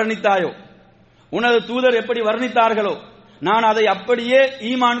குர்ஆனில் வர்ணித்தாயோ, உனது தூதர் எப்படி வர்ணித்தார்களோ நான் அதை அப்படியே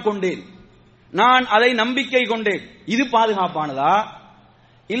ஈமான் கொண்டேன், நான் அதை நம்பிக்கை கொண்டேன். இது பாதுகாப்பானதா?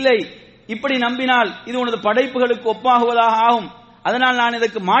 இல்லை, இப்படி நம்பினால் இது உனது படைப்புகளுக்கு ஒப்பாகுவதாக ஆகும், அதனால் நான்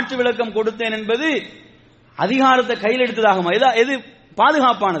இதற்கு மாற்று விளக்கம் கொடுத்தேன் என்பது அதிகாரத்தை கையில் எடுத்ததாகும். எது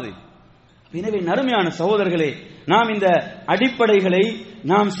பாதுகாப்பானது? எனவே நறுமையான சகோதரர்களே, நாம் இந்த அடிப்படைகளை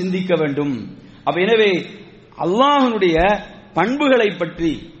நாம் சிந்திக்க வேண்டும். அப்ப எனவே அல்லாஹ்வுடைய பண்புகளை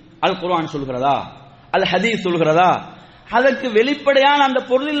பற்றி அல் குர்ஆன் சொல்கிறதா, அல் ஹதீஸ் சொல்கிறதா? அதற்கு வெளிப்படையான அந்த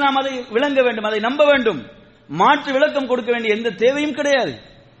பொருளில் நாம் அதை விளங்க வேண்டும், அதை நம்ப வேண்டும். மாற்று விளக்கம் கொடுக்க வேண்டிய எந்த தேவையும் கிடையாது.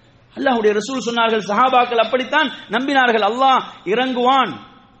 அல்லாஹ்வுடைய ரசூல் சொன்னார்கள், சஹாபாக்கள் அப்படித்தான் நம்பினார்கள். அல்லாஹ் இறங்குவான்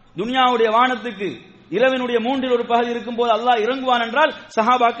துன்யாவுடைய வானத்துக்கு, இரவினுடைய 1/3 பகுதி இருக்கும் போது அல்லாஹ் இறங்குவான் என்றால்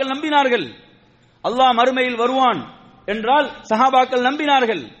சஹாபாக்கள் நம்பினார்கள். அல்லாஹ் மறுமையில் வருவான் என்றால் சஹாபாக்கள்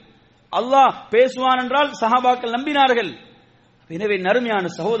நம்பினார்கள். அல்லாஹ் பேசுவான் என்றால் சஹாபாக்கள் நம்பினார்கள். எனவே நறுமையான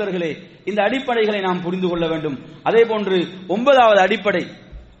சகோதரர்களே, இந்த அடிப்படைகளை நாம் புரிந்து கொள்ள வேண்டும். அதே போன்று 9வது அடிப்படை,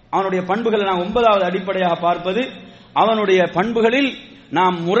 அவனுடைய பண்புகளை நாம் 9வது அடிப்படையாக பார்ப்பது, அவனுடைய பண்புகளில்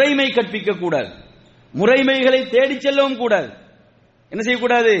நாம் முறைமை கற்பிக்க கூடாது, முறைமைகளை தேடி செல்லவும் கூடாது. என்ன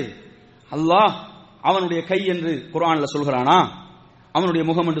செய்யக்கூடாது? அல்லாஹ் அவனுடைய கை என்று குர்ஆன்ல சொல்கிறானா, அவனுடைய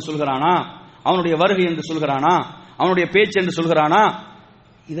முகம் என்று சொல்கிறானா, அவனுடைய வருகை என்று சொல்கிறானா, அவனுடைய பேச்சு என்று சொல்கிறானா?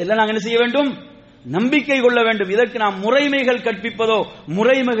 இதெல்லாம் நாங்கள் என்ன செய்ய வேண்டும்? நம்பிக்கை கொள்ள வேண்டும். இதற்கு நாம் முறைமைகள் கற்பிப்பதோ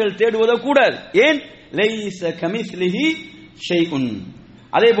முறைமைகள் தேடுவதோ கூடாது. ஏன்? லைஸ கமிஸ்லிஹி ஷைஉன்.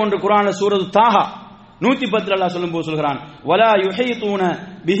 அதே போன்று குர்ஆன்ல சூரத்து தாஹா 110 அல்லாஹ் சொல்லும்போது சொல்கிறான், வலா யுஹீதுன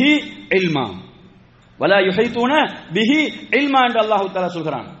பிஹி இல்மா, வலா யுஹீதுன பிஹி இல்மா என்று அல்லாஹ் தஆலா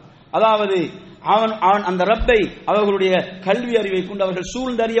சொல்கிறான். அதாவது அவன் அந்த ரப்பை அவர்களுடைய கல்வி அறிவை கொண்டு அவர்கள்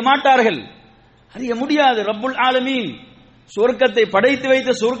சூழ்ந்து அறிய மாட்டார்கள், அறிய முடியாது. ரப்புல் ஆலமீன் சொர்க்கத்தை படைத்து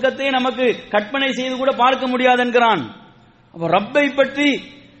வைத்த சொர்க்கத்தை நமக்கு கற்பனை செய்து கூட பார்க்க முடியாது என்கிறான். அப்ப ரப்பை பற்றி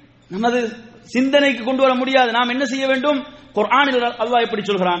நமது சிந்தனைக்கு கொண்டு வர முடியாது. நாம் என்ன செய்ய வேண்டும்? குர்ஆனில் அல்லாஹ் எப்படி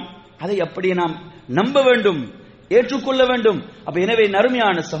சொல்கிறான் அதை அப்படியே நாம் நம்ப வேண்டும், ஏற்றுக்கொள்ள வேண்டும். அப்ப எனவே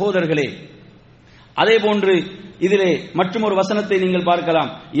நறுமையான சகோதரர்களே, அதே போன்று இதிலே மற்றொரு வசனத்தை நீங்கள் பார்க்கலாம்.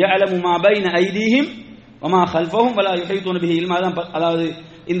 யஅலமு மா பைன ஐதீஹிம் வமா கல்ஃபஹும் வலா யுஹீதுன பிஹி இல்மா. அதாவது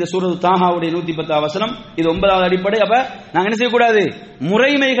இந்த சூரத்து தாஹாவுடைய 110 வசனம், இது 9வது அடிப்படை. அப்ப நாங்க என்ன செய்யக்கூடாது?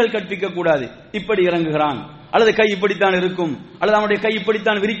 முறைமைகள் கற்பிக்க கூடாது. இப்படி இறங்குகிறான், அல்லது கை இப்படித்தான் இருக்கும், அல்லது அவனுடைய கை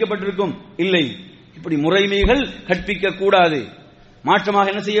இப்படித்தான் விரிக்கப்பட்டிருக்கும், இல்லை, இப்படி முறைமைகள் கற்பிக்க கூடாது.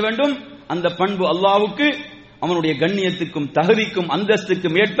 மாற்றமாக என்ன செய்ய வேண்டும்? அந்த பண்பு அல்லாஹ்வுக்கு, அவனுடைய கண்ணியத்துக்கும் தகுதிக்கும்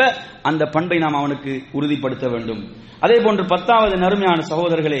அந்தஸ்துக்கும் ஏற்ப அந்த பண்பை நாம் அவனுக்கு உறுதிப்படுத்த வேண்டும். அதே போன்று 10வது நறுமையான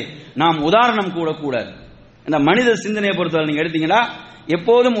சகோதரர்களே, நாம் உதாரணம் கூடாது. இந்த மனித சிந்தனையை பொறுத்தவரை நீங்க எடுத்தீங்களா,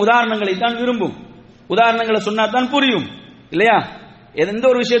 எப்போதும் உதாரணங்களை தான் விரும்பும். உதாரணங்களை சொன்னா தான் புரியும், இல்லையா? எந்த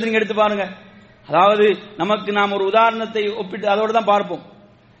ஒரு விஷயத்தை நீங்க எடுத்து பாருங்க. அதாவது நமக்கு நாம் ஒரு உதாரணத்தை ஒப்பிட்டு அதோடு தான் பார்ப்போம்,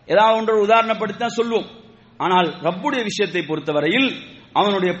 ஏதாவது ஒன்று உதாரணப்படுத்தி தான் சொல்லுவோம். ஆனால் ரப்புடைய விஷயத்தை பொறுத்தவரையில்,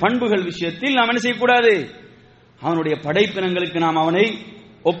 அவனுடைய பண்புகள் விஷயத்தில் நாம் என்ன செய்யக்கூடாது? அவனுடைய படைப்பினங்களுக்கு நாம் அவனை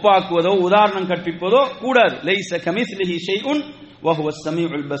ஒப்பாக்குவதோ உதாரணம் கற்பிப்பதோ கூடாது. லைஸ கமிஸ்லிஹி ஷைஉன் வஹுவஸ்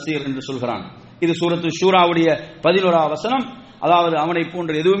ஸமீஉல் பஸீர் என்று சொல்கிறான். இது சூரத்து ஷூராவுடைய 11வது வசனம். அதாவது அவனை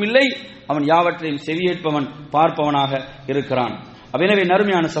போன்று எதுவும் இல்லை, அவன் யாவற்றையும் செவியேற்பவன் பார்ப்பவனாக இருக்கிறான். எனவே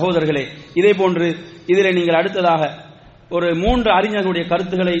நறுமையான சகோதரர்களே, இதே போன்று இதில் நீங்கள் அடுத்ததாக ஒரு 3 அறிஞர்களுடைய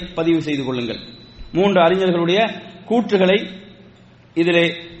கருத்துக்களை பதிவு செய்து கொள்ளுங்கள். 3 அறிஞர்களுடைய கூற்றுகளை இதிலே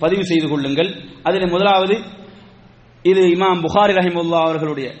பதிவு செய்து கொள்ளுங்கள். அதில் முதலாவது, இது இமாம் புகாரி ரஹிமஹுல்லாஹ்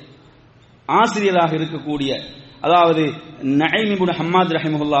அவர்களுடைய ஆசிரியராக இருக்கக்கூடிய, அதாவது நഈம் இப்னு ஹம்மாத்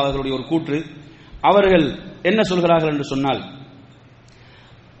ரஹிமஹுல்லாஹ் அவர்களுடைய ஒரு கூற்று. அவர்கள் என்ன சொல்கிறார்கள் என்று சொன்னால்,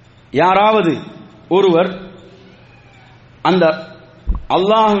 யாராவது ஒருவர் அந்த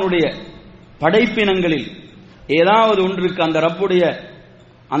அல்லாஹ்வுடைய படைப்பினங்களில் ஏதாவது ஒன்றுக்கு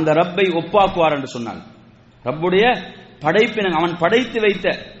அந்த ரப்பை ஒப்பாக்குவார் என்று சொன்னால், ரப்புடைய படைப்பினங்கள், அவன் படைத்து வைத்த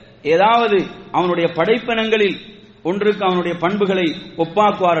ஏதாவது அவனுடைய படைப்பினங்களில் ஒன்றுக்கு அவனுடைய பண்புகளை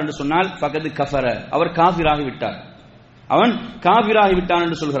ஒப்பாக்குவார் என்று சொன்னால், ஃபகத் கஃபர, அவர் காஃபிராகி விட்டார், அவன் காஃபிராகி விட்டான்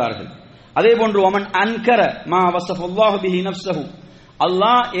என்று சொல்கிறார்கள். அதே போன்று வமன் அன்கர மா வஸஃபல்லாஹு பிஹி நஃப்ஸஹு,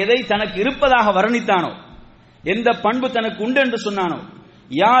 அல்லாஹ் எதை தனக்கு இருப்பதாக வர்ணித்தானோ, எந்த பண்பு தனக்கு உண்டு என்று சொன்னானோ,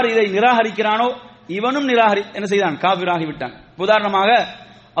 யார் இதை நிராகரிக்கிறானோ இவனும் என்ன செய்தான், காஃபிராகி விட்டான். உதாரணமாக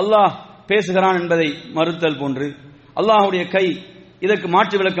அல்லாஹ் பேசுகிறான் என்பதை மறுத்தல் போன்று, அல்லாஹ்வுடைய கை இதற்கு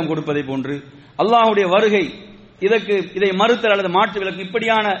மாற்று விளக்கம் கொடுப்பதை போன்று, அல்லாஹ்வுடைய வருகை இதை மறுத்தல் அல்லது மாற்று விளக்கம்,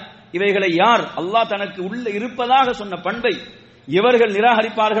 இப்படியான இவைகளை யார் அல்லாஹ் தனக்கு உள்ள இருப்பதாக சொன்ன பண்பை இவர்கள்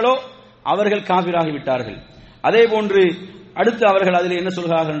நிராகரிப்பார்களோ அவர்கள் காஃபிராகி விட்டார்கள். அதே போன்று அடுத்து அவர்கள் அதில் என்ன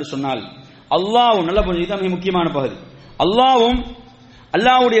சொல்கிறார்கள் என்று சொன்னால், அல்லாஹ்வும், நல்ல புரிஞ்சு, இதுதான் மிக முக்கியமான பகுதி, அல்லாஹ்வும்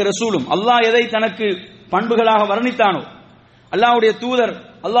அல்லாஹ்வுடைய ரசூலும் அல்லாஹ் எதை தனக்கு பண்புகளாக வர்ணித்தானோ, அல்லாஹ்வுடைய தூதர்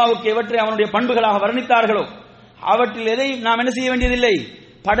அல்லாஹ்வுக்கு எவற்றை அவனுடைய பண்புகளாக வர்ணித்தார்களோ அவற்றில் எதை நாம் என்ன செய்ய வேண்டியதில்லை,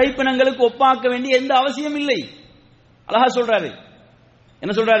 படைப்பினங்களுக்கு ஒப்பாக்க வேண்டிய எந்த அவசியம் இல்லை. அல்லாஹ் சொல்றாரு,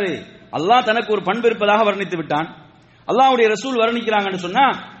 என்ன சொல்றாரு, அல்லாஹ் தனக்கு ஒரு பண்பு இருப்பதாக வர்ணித்து விட்டான், அல்லாஹ்வுடைய ரசூல் வர்ணிக்கிறாங்கன்னு சொன்னா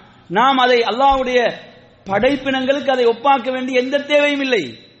நாம் அதை அல்லாஹ்வுடைய படைப்பினங்களுக்கு அதை ஒப்பாக்க வேண்டிய எந்த தேவையும் இல்லை.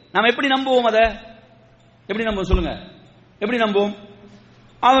 நாம் எப்படி நம்புவோம்? அதை எப்படி நம்புவோம் சொல்லுங்க? எப்படி நம்புவோம்?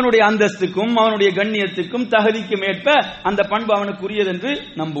 அவனுடைய அந்தஸ்துக்கும் அவனுடைய கண்ணியத்துக்கும் தகுதிக்கும் ஏற்ப அந்த பண்பு அவனுக்கு உரியது என்று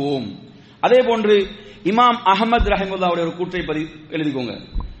நம்புவோம். அதே போன்று இமாம் அஹமத் ரஹிமஹுல்லாஹ்வுடைய ஒரு கூற்றை எழுதிக்கோங்க,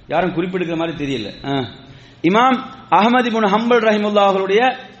 யாரும் குறிப்பிடுகிற மாதிரி தெரியல. இமாம் அஹமது இப்னு ஹம்பல் ரஹிமஹுல்லாஹ் அவர்களுடைய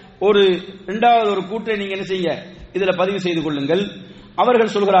ஒரு 2வது ஒரு கூற்றை நீங்க என்ன செய்ய, இதுல பதிவு செய்து கொள்ளுங்கள்.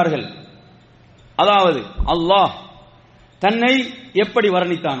 அவர்கள் சொல்கிறார்கள், அதாவது அல்லாஹ் தன்னை எப்படி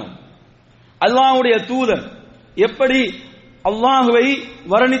வர்ணித்தானோ, அல்லாஹ்வுடைய தூதர் எப்படி அல்லாஹுவை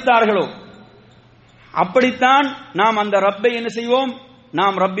வர்ணித்தார்களோ அப்படித்தான் நாம் அந்த ரப்பை என்ன செய்வோம்,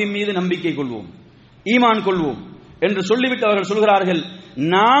 நாம் ரப்பின் மீது நம்பிக்கை கொள்வோம், ஈமான் கொள்வோம் என்று சொல்லிவிட்டு அவர்கள் சொல்கிறார்கள்,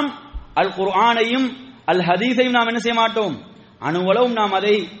 நாம் அல் குர்ஆனையும் அல் ஹதீஸையும் நாம் என்ன செய்ய மாட்டோம், அணுவளவும் நாம்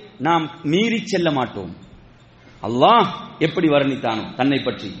அதை நாம் மீறி செல்ல மாட்டோம். அல்லாஹ் எப்படி வர்ணித்தானோ தன்னை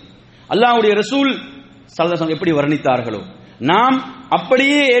பற்றி, அல்லாஹ்வுடைய ரசூல் ஸல்லல்லாஹு அலைஹி வஸல்லம் எப்படி வர்ணித்தார்களோ நாம்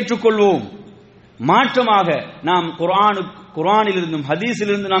அப்படியே ஏற்றுக்கொள்வோம். மாற்றமாக நாம் குர்ஆனிலிருந்தும்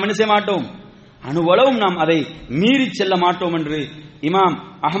ஹதீஸிலிருந்து நாம் என்ன செய்ய மாட்டோம், அணுவளவும் நாம் அதை மீறி செல்ல மாட்டோம் என்று இமாம்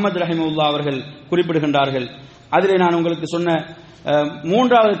அஹமது ரஹிமஹுல்லாஹ் அவர்கள் குறிப்பிடுகின்றார்கள். அதிலே நான் உங்களுக்கு சொன்ன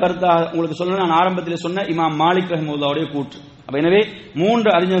 3வது கருத்தாக உங்களுக்கு சொல்ல, நான் ஆரம்பத்தில் சொன்ன இமாம் மாலிக் ரஹிமஹுல்லாஹ்வுடைய கூற்று. எனவே 3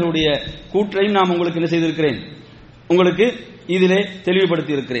 அறிஞர்களுடைய கூற்றையும் நாம் உங்களுக்கு என்ன செய்திருக்கிறேன், உங்களுக்கு இதிலே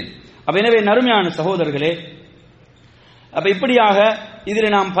தெளிவுபடுத்தி இருக்கிறேன். எனவே நறுமையான சகோதரர்களே, இப்படியாக இதிலே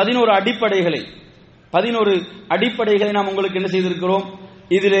நாம் 11 அடிப்படைகளை நாம் உங்களுக்கு என்ன செய்திருக்கிறோம்,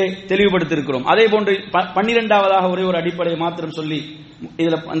 இதிலே தெளிவுபடுத்தியிருக்கிறோம். அதே போன்று 12வதாக ஒரே ஒரு அடிப்படையை மாத்திரம் சொல்லி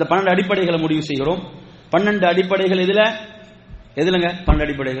இதுல அந்த 12 அடிப்படைகளை முடிவு செய்கிறோம். 12 அடிப்படைகள் எதுலங்க 12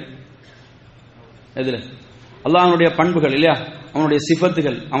 அடிப்படைகள் எதுல? அல்லாஹ்வுடைய பண்புகள் இல்லையா, அவனுடைய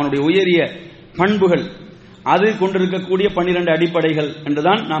சிஃபத்துகள், அவனுடைய உயரிய பண்புகள், அது கொண்டிருக்கக்கூடிய 12 அடிப்படைகள்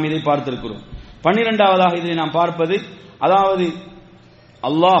என்றுதான் நாம் இதை பார்த்திருக்கிறோம். 12வதாக இதை நாம் பார்ப்பது, அதாவது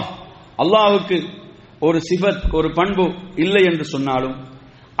அல்லாஹ்வுக்கு ஒரு சிஃபத், ஒரு பண்பு இல்லை என்று சொன்னாலும்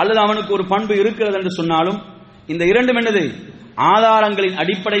அல்லது அவனுக்கு ஒரு பண்பு இருக்கிறது என்று சொன்னாலும் இந்த இரண்டும் என்னது, ஆதாரங்களின்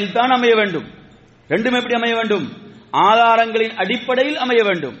அடிப்படையில் தான் அமைய வேண்டும். ரெண்டும் எப்படி அமைய வேண்டும், ஆதாரங்களின் அடிப்படையில் அமைய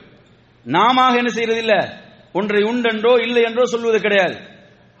வேண்டும். நாம என்ன செய்யறதில்லை, ஒன்றை உண்டென்றோ இல்லை என்றோ சொல்வது கிடையாது.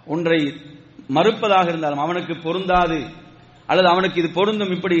 ஒன்றை மறுப்பதாக இருந்தாலும் அவனுக்கு பொருந்தாது அல்லது அவனுக்கு இது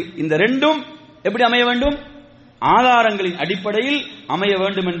பொருந்தும், இப்படி இந்த ரெண்டும் எப்படி அமைய வேண்டும், ஆதாரங்களின் அடிப்படையில் அமைய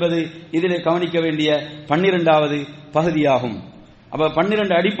வேண்டும் என்பது இதிலே கவனிக்க வேண்டிய 12வது பகுதியாகும். அப்ப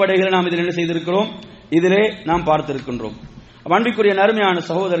 12 அடிப்படைகளை நாம் இதில் என்ன செய்திருக்கிறோம், இதிலே நாம் பார்த்திருக்கின்றோம். அன்பிற்குரிய நறுமையான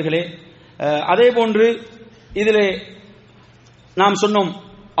சகோதரர்களே, அதே போன்று இதிலே நாம் சொன்னோம்,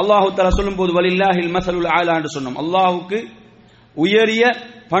 அல்லாஹு தஆலா சொல்லும் போது வலில்லாஹில் மஸலுல் ஆலா என்று சொன்னோம். அல்லாஹ்வுக்கு உயரிய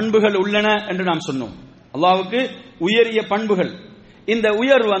பண்புகள் உள்ளன என்று நாம் சொன்னோம். அல்லாஹ்வுக்கு உயரிய பண்புகள். இந்த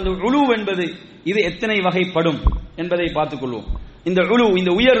உயர்வு, அந்த உலு என்பது இது எத்தனை வகைப்படும் என்பதை பார்த்துக் கொள்வோம். இந்த உலு,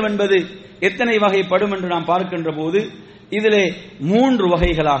 இந்த உயர்வு என்பது எத்தனை வகைப்படும் என்று நாம் பார்க்கின்ற போது இதிலே 3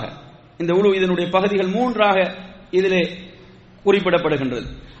 வகைகளாக இந்த உலு, இதனுடைய பகுதிகள் 3ஆக இதிலே குறிப்பிடப்படுகின்றது.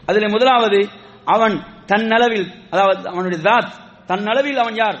 அதிலே முதலாவது, அவன் தன்னளவில், அதாவது அவனுடைய தாத், தன்னளவில்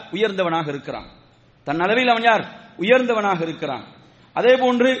அவன் யார்? உயர்ந்தவனாக இருக்கிறான். தன்னளவில் அவன் யார்? உயர்ந்தவனாக இருக்கிறான். அதே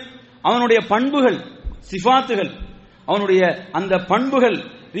போன்று அவனுடைய பண்புகள், சிஃபாத்துகள், அவனுடைய அந்த பண்புகள்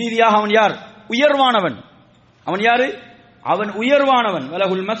ரீதியாக அவன் யார்? உயர்வானவன். அவன் யாரு? அவன் உயர்வானவன்.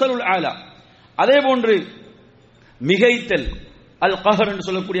 வலகுல் மஸலுல் ஆலா. அதே போன்று மிகைத்தல், அல் கஹர் என்று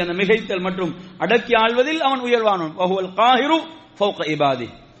சொல்லக்கூடிய அந்த மிகைத்தல் மற்றும் அடக்கி ஆள்வதில் அவன் உயர்வானவன். வஹுவல் காஹிரு ஃபௌக இபாதி.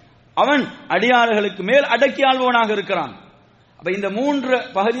 அவன் அடியார்களுக்கு மேல் அடக்கி ஆள்பவனாக இருக்கிறான். அப்ப இந்த 3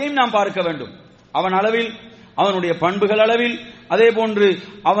 பகுதியையும் நாம் பார்க்க வேண்டும். அவன் அளவில், அவனுடைய பண்புகள் அளவில், அதே போன்று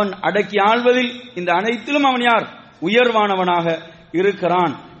அவன் அடக்கி ஆள்வதில், இந்த அனைத்திலும் அவன் யார்? உயர்வானவனாக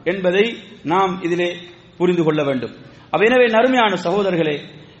இருக்கிறான் என்பதை நாம் இதிலே புரிந்து கொள்ள வேண்டும். எனவே நறுமையான சகோதரர்களே,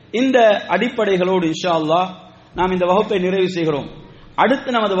 இந்த அடிப்படைகளோடு இன்ஷா அல்லாஹ் நாம் இந்த வகுப்பை நிறைவு செய்கிறோம். அடுத்து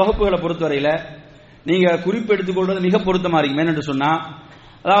நமது வகுப்புகளை பொறுத்தவரையில நீங்க குறிப்பெடுத்துக் கொள்வது மிக பொருத்தமா இருக்கும். ஏனென்று சொன்னா,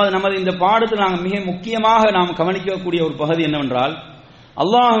 அதாவது நமது இந்த பாடத்தில் நாங்கள் மிக முக்கியமாக நாம் கவனிக்கக்கூடிய ஒரு பகுதி என்னவென்றால்,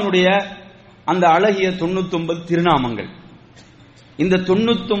 அல்லாஹ்வினுடைய அந்த அழகிய 99 திருநாமங்கள். இந்த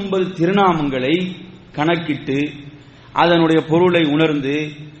 99 திருநாமங்களை கணக்கிட்டு அதனுடைய பொருளை உணர்ந்து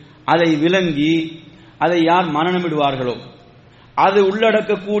அதை விளங்கி அதை யார் மனனமிடுவார்களோ, அது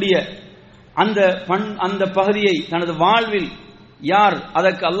உள்ளடக்கக்கூடிய அந்த பகுதியை தனது வாழ்வில் யார்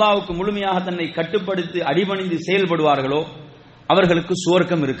அதற்கு அல்லாஹ்வுக்கு முழுமையாக தன்னை கட்டுப்படுத்தி அடிபணிந்து செயல்படுவார்களோ அவர்களுக்கு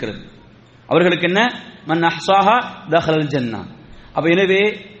சுவர்க்கம் இருக்கிறது. அவர்களுக்கு என்ன? மன் அஹ்ஸாஹா தஹலல் ஜன்னா. அப்ப எனவே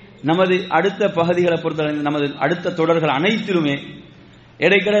நமது அடுத்த பகுதிகளை பொறுத்தவரை, நமது அடுத்த தொடர்கள் அனைத்திலுமே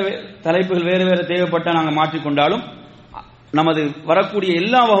இடைக்கிட தலைப்புகள் வேறு வேறு தேவைப்பட்ட நாங்கள் மாற்றிக்கொண்டாலும் நமது வரக்கூடிய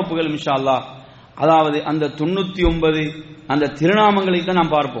எல்லா வகுப்புகளும் இன்ஷா அல்லாஹ், அதாவது அந்த 99 அந்த திருநாமங்களை தான்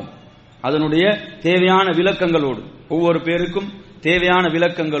நாம் பார்ப்போம். அதனுடைய தேவையான விளக்கங்களோடு, ஒவ்வொரு பேருக்கும் தேவையான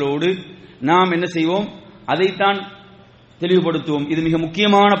விளக்கங்களோடு நாம் என்ன செய்வோம்? அதைத்தான் தெளிவுபடுத்துவோம். இது மிக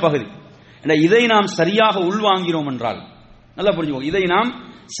முக்கியமான பகுதி. இதை நாம் சரியாக உள்வாங்கினோம் என்றால், நல்லா புரிஞ்சுவோம், இதை நாம்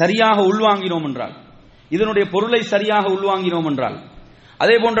சரியாக உள்வாங்கினோம் என்றால், இதனுடைய பொருளை சரியாக உள்வாங்கினோம் என்றால்,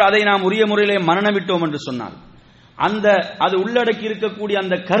 அதே போன்று அதை நாம் உரிய முறையிலே மனனமிட்டோம் என்று சொன்னால், அது உள்ளடக்கி இருக்கக்கூடிய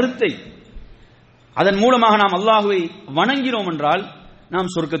அந்த கருத்தை அதன் மூலமாக நாம் அல்லாஹ்வை வணங்கினோம் என்றால் நாம்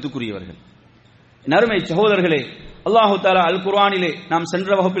சொர்க்கத்துக்குரியவர்கள். நறுமை சகோதரர்களே, அல்லாஹு தஆலா அல் குர்ஆனிலே நாம் சென்ற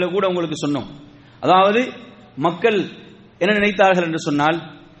வகுப்பிலே கூட உங்களுக்கு சொன்னோம். அதாவது மக்கள் என்ன நினைத்தார்கள் என்று சொன்னால்,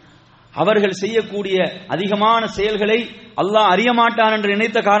 அவர்கள் செய்யக்கூடிய அதிகமான செயல்களை அல்லாஹ் அறியமாட்டான் என்று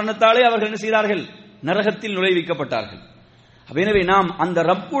நினைத்த காரணத்தாலே அவர்கள் என்ன செய்தார்கள்? நரகத்தில் நுழைவிக்கப்பட்டார்கள். எனவே நாம் அந்த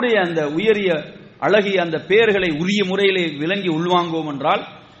ரப்புடைய அந்த உயரிய அழகிய அந்த பெயர்களை உரிய முறையிலே விளங்கி உள்வாங்குவோம் என்றால்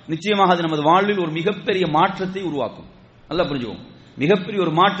நிச்சயமாக அது நமது வாழ்வில் ஒரு மிகப்பெரிய மாற்றத்தை உருவாக்கும். நல்லா புரிஞ்சுவோம், மிகப்பெரிய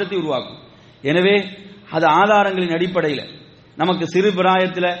ஒரு மாற்றத்தை உருவாக்கும். எனவே அது ஆதாரங்களின் அடிப்படையில் நமக்கு சிறு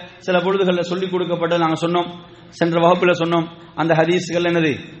பிராயத்தில் சில பொழுதுகளில் சொல்லிக் கொடுக்கப்பட்டது. நாங்கள் சொன்னோம், சென்ற வகுப்பில் சொன்னோம், அந்த ஹதீஸ்கள்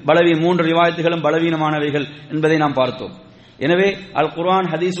என்னது? 3 ரிவாயத்துகளும் பலவீனமானவைகள் என்பதை நாம் பார்த்தோம். எனவே அல் குர்ஆன்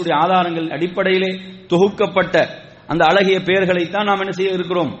ஹதீஸுடைய ஆதாரங்களின் அடிப்படையிலே தொகுக்கப்பட்ட அந்த அழகிய பெயர்களைத்தான் நாம் என்ன செய்ய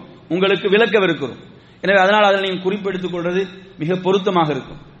இருக்கிறோம்? உங்களுக்கு விளக்கவிருக்கிறோம். எனவே அதனால் அதில் நீங்கள் குறிப்பெடுத்துக் கொள்வது மிக பொருத்தமாக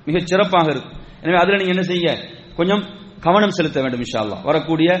இருக்கும், மிக சிறப்பாக இருக்கும். எனவே அதில் நீங்கள் என்ன செய்ய? கொஞ்சம் கவனம் செலுத்த வேண்டும் இன்ஷா அல்லாஹ்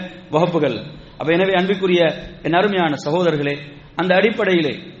வரக்கூடிய வகுப்புகள். அப்ப எனவே அன்பிற்குரிய என் அருமையான சகோதரர்களே, அந்த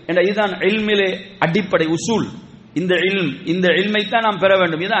அடிப்படையிலே இதுதான் இல்மிலே அடிப்படை உசூல். இந்த இல்மைத்தான் நாம் பெற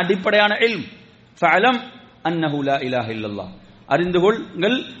வேண்டும். இதுதான் அடிப்படையான இல்ம். ஃபஅலம் அன்னஹு லா இலாஹ இல்லல்லாஹ், அறிந்து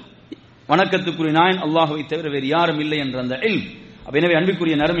கொள்ளுங்கள் வணக்கத்துக்குரிய நாயன் அல்லாஹ்வை தவிர வேறு யாரும் இல்லை என்ற அந்த இல்ம். அப்ப எனவே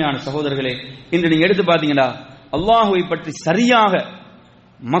அன்பிற்குரிய நறுமையான சகோதரர்களே, இன்று நீங்க எடுத்து பார்த்தீங்கன்னா அல்லாஹ்வை பற்றி சரியாக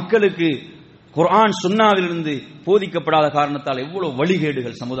மக்களுக்கு குர்ஆன் சுன்னாவிலிருந்து போதிக்கப்படாத காரணத்தால் எவ்வளவு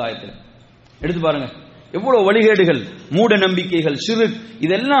வழிகேடுகள் சமுதாயத்தில் எடுத்து பாருங்க. எவ்வளவு வழிகேடுகள், மூட நம்பிக்கைகள், ஷிர்க்,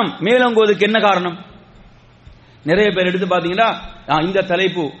 இதெல்லாம் மேலோங்குவதற்கு என்ன காரணம்? நிறைய பேர் எடுத்து பார்த்தீங்கன்னா இந்த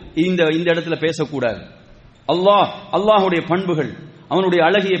தலைப்பு இந்த இடத்துல பேசக்கூடாது, அல்லாஹ்வுடைய பண்புகள், அவனுடைய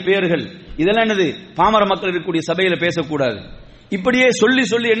அழகிய பெயர்கள், இதெல்லாம் என்னது பாமர மக்கள் இருக்கக்கூடிய சபையில பேசக்கூடாது. இப்படியே சொல்லி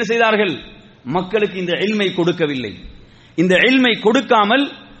சொல்லி என்ன செய்தார்கள்? மக்களுக்கு இந்த இல்மை கொடுக்கவில்லை. இந்த இல்மை கொடுக்காமல்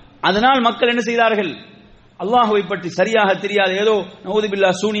அதனால் மக்கள் என்ன செய்தார்கள்? அல்லாஹ்வை பற்றி சரியாக தெரியாது, ஏதோ நஊது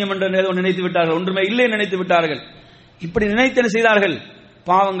பில்லாஹ் சூனியம் என்று ஏதோ நினைத்து விட்டார்கள், ஒன்றுமே இல்லை நினைத்து விட்டார்கள். இப்படி நினைத்து என்ன செய்தார்கள்?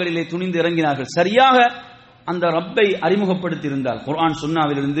 பாவங்களிலே துணிந்து இறங்கினார்கள். சரியாக அந்த ரப்பை அறிமுகப்படுத்தி இருந்தால் குர்ஆன்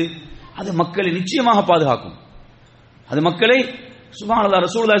சுன்னாவிலிருந்து அது மக்களை நிச்சயமாக பாதுகாக்கும். அது மக்களை சுப்ஹானல்லாஹ்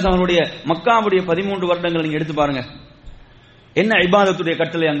ரசூலுல்லாஹி அவர்களுடைய மக்காவுடைய 13 வருடங்கள் நீங்க எடுத்து பாருங்க. என்ன இபாதத்துடைய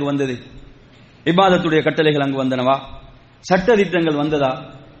கட்டளை அங்கு வந்தது? இபாதத்துடைய கட்டளைகள் அங்கு வந்தனவா? சட்ட திட்டங்கள் வந்ததா?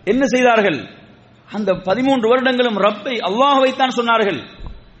 என்ன செய்தார்கள்? அந்த 13 வருடங்களும் ரப்பை அல்லாஹ்வைத்தான் சொன்னார்கள்,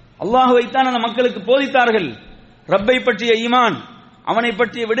 அல்லாஹ்வைத்தான் அந்த மக்களுக்கு போதித்தார்கள். ரப்பை பற்றிய ஈமான், அவனை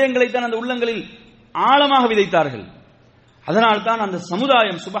பற்றிய விடயங்களைத்தான் அந்த உள்ளங்களில் ஆழமாக விதைத்தார்கள். அதனால் தான் அந்த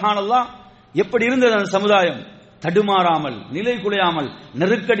சமுதாயம் சுப்ஹானல்லாஹ் எப்படி இருந்தது? அந்த சமுதாயம் தடுமாறாமல், நிலை குலையாமல்,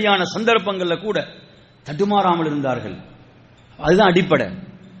 நெருக்கடியான சந்தர்ப்பங்கள்ல கூட தடுமாறாமல் இருந்தார்கள். அதுதான் அடிப்படை.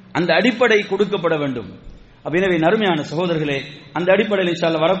 அந்த அடிப்படை கொடுக்கப்பட வேண்டும். எனவே நறுமையான சகோதரர்களே, அந்த அடிப்படையில் இன்ஷா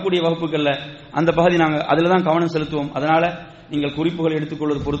அல்லாஹ் வரக்கூடிய வகுப்புகள்ல அந்த பகுதி நாங்கள் அதில் தான் கவனம் செலுத்துவோம். அதனால நீங்கள் குறிப்புகளை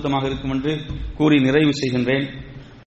எடுத்துக்கொள்வது பொருத்தமாக இருக்கும் என்று கூறி நிறைவு செய்கின்றேன்.